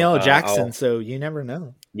with though, Samuel L. Jackson, I'll- so you never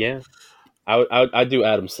know. yeah, I'd do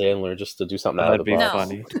Adam Sandler just to do something out of That'd the be box. No.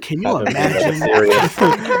 funny. Can you Have him do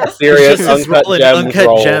like imagine? a serious He's just uncut rolling gems uncut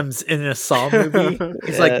role. gems in a Saw movie.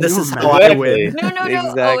 He's Yeah. like, this Can is you how I win. Exactly. No. Oh,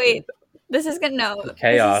 Exactly. wait. This is gonna This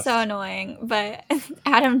Chaos. is so annoying. But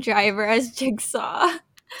Adam Driver as Jigsaw.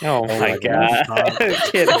 Oh my my god.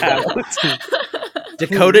 Kid Alex.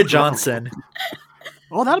 Dakota Johnson.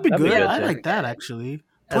 Oh, that'd be That'd be good. good, I yeah. like that actually.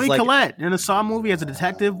 As Toni like- Collette in a Saw movie as a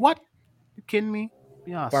detective. What? You kidding me?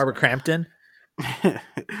 Yeah. Barbara Crampton.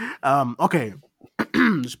 Okay.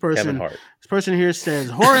 this Kevin person Hart. This person here says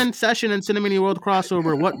horror session and Cinemania World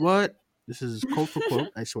crossover. What? This is quote for quote,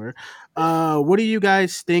 I swear. What do you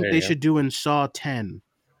guys think There they you go. should do in Saw 10?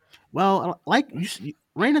 Well, like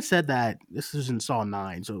Raina said that this is in Saw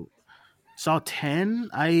 9, so Saw 10.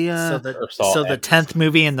 Or Saw So the X. 10th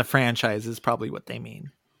movie in the franchise is probably what they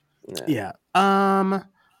mean. Yeah. I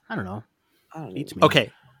don't know. I don't Beats me.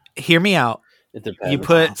 Okay, hear me out. It depends. You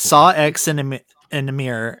put Saw X in a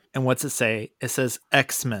mirror, and what's it say? It says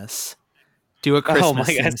Xmas. Do a Christmas Oh my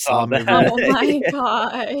God, I in saw Saw that. movie. Oh my Yeah.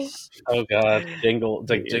 gosh. Oh god, like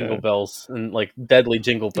Yeah. jingle bells and like deadly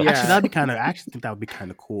jingle bells. Yeah. Actually, that'd be kind of. I actually think that would be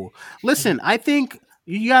kind of cool. Listen, I think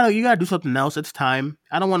you gotta do something else. It's time.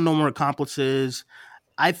 I don't want no more accomplices.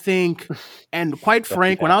 I think, and quite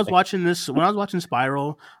frank, when I was watching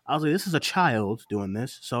Spiral, I was like, this is a child doing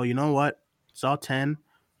this. So you know what? Saw 10.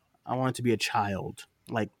 I want it to be a child,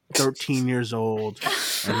 like 13 years old.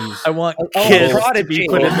 And he's, I want Oh, kids to Prodigy. be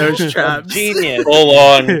put in those traps. Genius. Full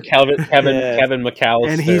on Kevin Yeah. McAllister,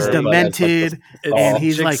 and he's but as, like, demented. It's And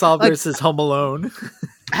he's like- Jigsaw like- versus Home Alone.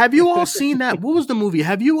 Have you all seen that? What was the movie?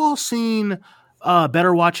 Have you all seen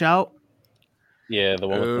Better Watch Out? yeah, the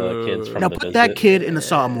one with the kids from Now the put visit. that kid in a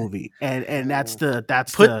Saw movie, and that's Put that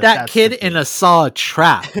that's kid the in thing. a Saw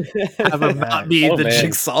trap. Have him not be Oh, the man.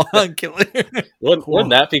 Jigsaw killer. Wouldn't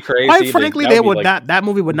that be crazy? Quite frankly, That they be would like not. That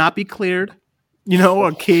movie would not be cleared. You know,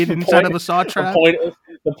 a kid inside of a Saw trap.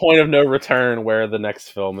 the point of no return, where the next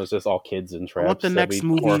film is just all kids in traps. I want the That'd next be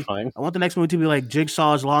movie. horrifying. I want the next movie to be like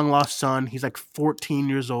Jigsaw's long lost son. He's like 14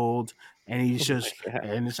 years old, and he's Oh just my god.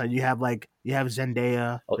 and it's like you have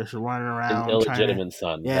Zendaya Oh, just running an around trying to illegitimate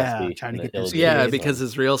son. It has to yeah be trying to an get this Yeah, illegitimate kid. because son.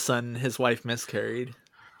 his real son, his wife miscarried.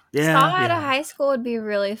 Yeah, Saw at a yeah. high school would be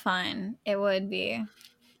really fun. It would be.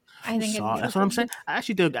 I think it'd Saw. be That's what I'm saying. I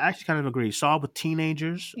actually do. I actually kind of agree. Saw with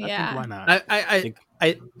teenagers. I think yeah. why not? I Think,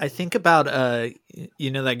 I think about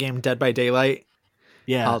you know that game Dead by Daylight,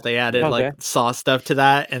 Yeah, how they added yeah. Okay. like Saw stuff to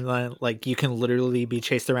that, and then like you can literally be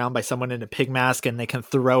chased around by someone in a pig mask and they can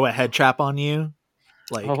throw a head trap on you.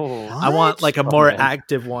 Like Oh. I want What? like a oh more man,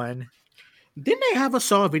 active one. Didn't they have a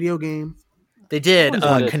Saw video game? They I did. always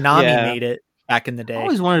wanted. Konami Yeah. made it back in the I day.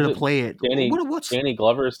 always wanted was to it play it. What's Danny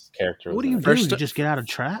Glover's character what was do in you it? do? First You just get out of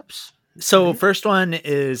traps? So Right? first one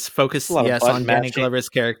is A focused, lot of yes, button on Danny mashing. Glover's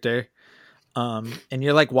character. And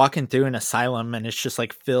you're like walking through an asylum and it's just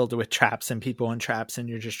like filled with traps and people in traps and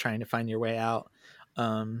you're just trying to find your way out.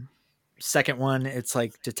 Um, Second one, it's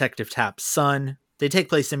like Detective Tap's son. They take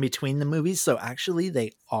place in between the movies, so actually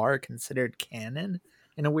they are considered canon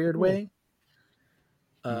in a weird Hmm. way.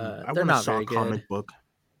 I They're want a not Saw very good. comic book.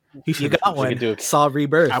 He You said, got They could one. do Saw I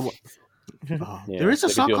Rebirth. w- there yeah, is a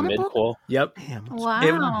they could Saw do a comic book. midquel. Yep. Damn, what's It going on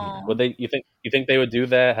here? Wow. Would they? You think they would do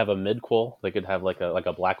that? Have a midquel? They could have like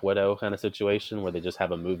a Black Widow kind of situation where they just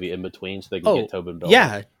have a movie in between, so they can Oh, get Tobin Bell back.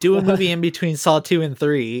 yeah. Do a movie in between Saw 2 and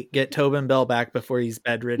 3. Get Tobin Bell back before he's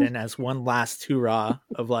bedridden as one last hurrah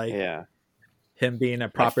of like Yeah. him being a My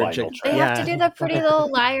proper final They trip. have to yeah. do the Pretty Little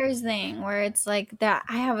Liars thing where it's like that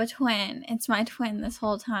I have a twin. It's my twin this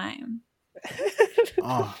whole time.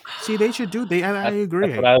 Oh, see, they should do. I That's what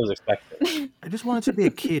agree. I was expecting. I just wanted to be a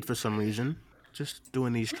kid for some reason. Just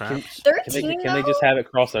doing these Can, traps. 13 can they just though? have it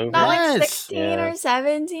cross over? Not like Yes. 16 Yeah. or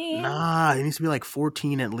 17? Nah, it needs to be like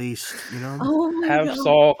 14 at least. You know. Oh my Have god.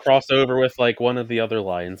 Saul cross over with like one of the other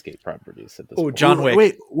Lionsgate properties at this Oh, point. John Wick.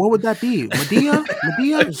 Wait, what would that be? Medea?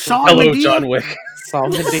 Medea? Saw and Hello, Medea? John Wick. Saw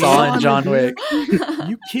Medea. Saw and John Medea? Wick.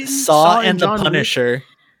 You kidding? Saw and the John Wick? Punisher.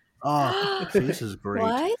 Oh, see, this is great.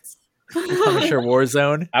 What? Punisher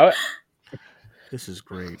Warzone. I would, This is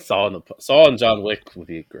great. Saul and John Wick would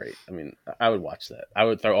be great. I mean, I would watch that. I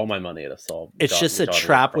would throw all my money at a Saul. It's just a John Wick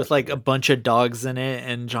trap with like a crossover. bunch of dogs in it,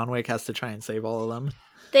 and John Wick has to try and save all of them.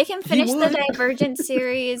 They can finish the would. Divergent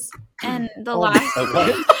series and the Oh, last.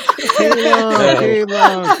 what? Caleb,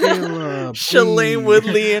 Shailene please.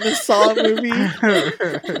 Woodley in a Saw movie.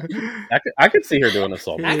 I could see her doing a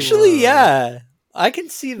Saul movie. Actually, yeah. I can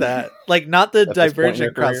see that. Like, not the At this point in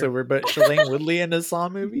Divergent their career. crossover, but Shailene Woodley in a Saw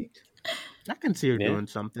movie. I can see her Yeah. doing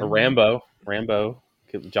something. Or Rambo,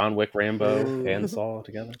 John Wick, Rambo, Ooh. and Saul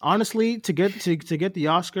together. Honestly, to get the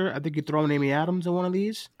Oscar, I think you throw in Amy Adams in one of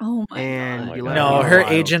these, Oh my and God. you Oh let my No, God. her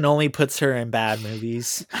wild. agent only puts her in bad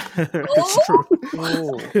movies. It's true.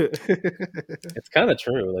 Oh. It's kind of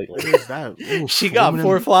true. Like, What is that? Ooh, She got aluminum-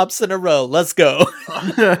 4 flops in a row. Let's go.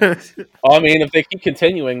 I mean, if they keep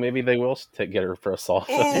continuing, maybe they will get her for a Saul.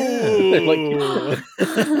 Ooh.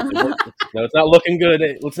 No, it's not looking good.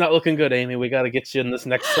 It's not looking good, Amy. We got to get you in this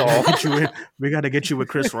next Saul. We got to get you with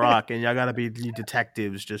Chris Rock, and y'all got to be the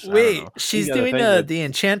detectives. Just I Wait, don't know. she's You gotta doing think that- the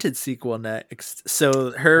Enchanted sequel next,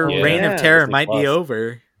 so her Oh, reign yeah. of terror Disney might be Plus.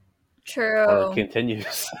 over, True. Or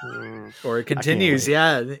continues. or it continues. wait.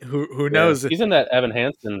 Yeah, who knows? He's in that Evan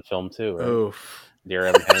Hansen film too, right? Oh, Dear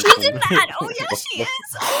Evan She's in Hansen. that. Oh yeah, she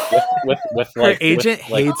is. With her like agent with,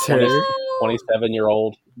 like, hates 20 her.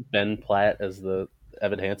 27-year-old Ben Platt as the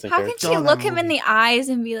Evan Hansen How can character. she Saw that look him in movie. the eyes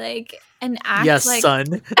and be like, and act Yes, like,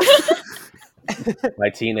 son. My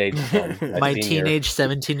teenage son. My senior. teenage high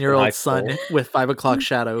 17-year-old school. son with 5 o'clock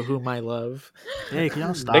shadow, whom I love. Hey, can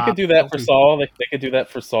y'all stop? They could do that for Don't be- Saul. They could do that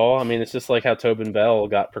for Saul. I mean, it's just like how Tobin Bell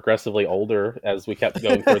got progressively older as we kept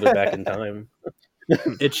going further back in time.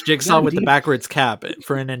 It's Jigsaw Yeah, with the deep. backwards cap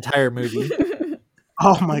for an entire movie.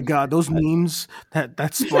 Oh my god, those memes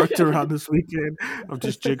that sparked around this weekend of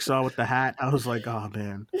just Jigsaw with the hat. I was like, oh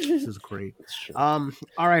man, this is great. It's true. All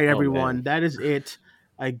right, everyone, man. that is it,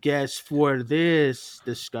 I guess, for this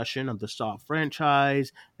discussion of the Saw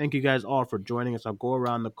franchise. Thank you guys all for joining us. I'll go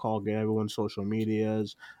around the call, get everyone's social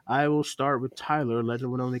medias. I will start with Tyler. Let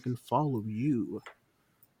everyone know they can follow you.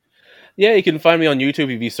 Yeah, you can find me on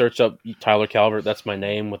YouTube if you search up Tyler Calvert. That's my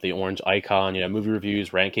name with the orange icon. You know, movie reviews,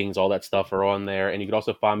 rankings, all that stuff are on there. And you can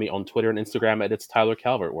also find me on Twitter and Instagram at It's Tyler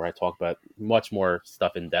Calvert, where I talk about much more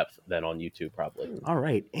stuff in depth than on YouTube, probably. All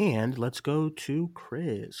right, and let's go to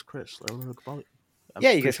Chris. Chris, let everyone know they can follow you. I'm Yeah,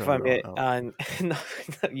 you pretty guys sure can find me you're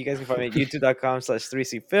on you guys can find me at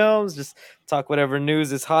youtube.com/3C Films. Just talk whatever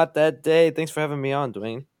news is hot that day. Thanks for having me on,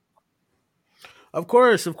 Dwayne. Of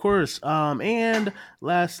course, of course. And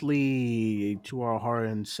lastly, to our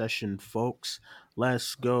Horror session, folks,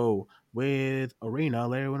 let's go with Arena.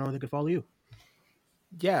 Let everyone know they can follow you.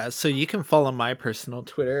 Yeah, so you can follow my personal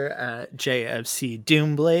Twitter at JFC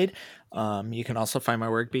Doomblade. You can also find my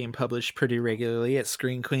work being published pretty regularly at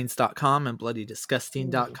screenqueens.com and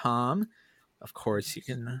bloodydisgusting.com. Of course, you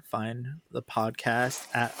can find the podcast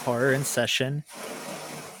at Horror in Session.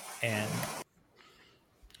 And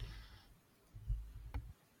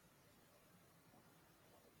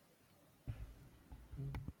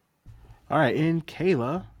All right, and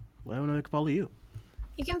Kayla, where do I follow you?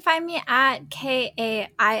 You can find me at KAILA_Rent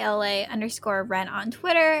on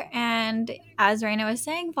Twitter. And as Raina was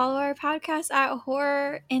saying, follow our podcast at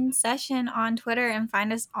Horror in Session on Twitter and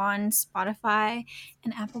find us on Spotify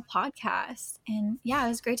and Apple Podcasts. And yeah, it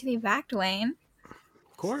was great to be back, Dwayne.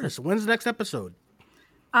 Of course. When's the next episode?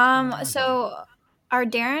 So our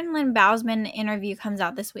Darren Lynn Bousman interview comes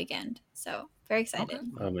out this weekend. So very excited. Okay.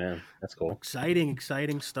 Oh man, that's cool. Exciting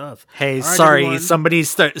stuff. hey, All right, sorry, everyone. somebody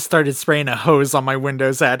started spraying a hose on my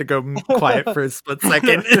windows. I had to go quiet for a split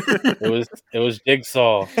second. It was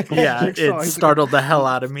Jigsaw. Yeah, Jigsaw, it he's startled the hell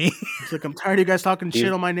out of me. It's like, I'm tired of you guys talking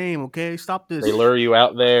shit on my name, okay? Stop this. They lure you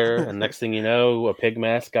out there, and next thing you know, a pig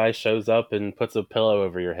mask guy shows up and puts a pillow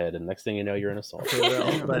over your head, and next thing you know, you're in assault.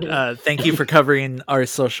 But thank you for covering our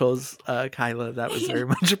socials, Kyla. That was very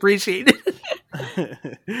much appreciated.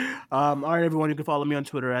 All right, everyone. You can follow me on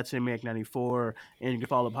Twitter at Cinemaniac94, and you can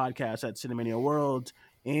follow the podcast at Cinemania World.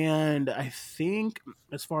 And I think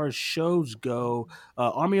as far as shows go,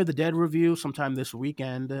 Army of the Dead review sometime this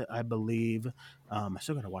weekend, I believe. I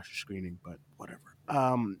still got to watch the screening, but whatever.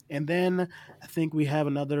 And then I think we have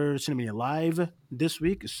another Cinemania Live this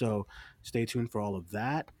week, so stay tuned for all of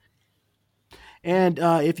that. And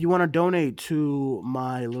if you want to donate to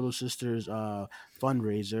my little sister's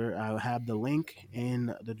fundraiser, I'll have the link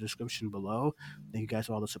in the description below. Thank you guys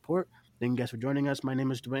for all the support. Thank you guys for joining us. My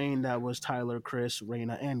name is Dwayne. That was Tyler, Chris,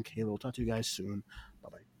 Raina, and Caleb. We'll talk to you guys soon.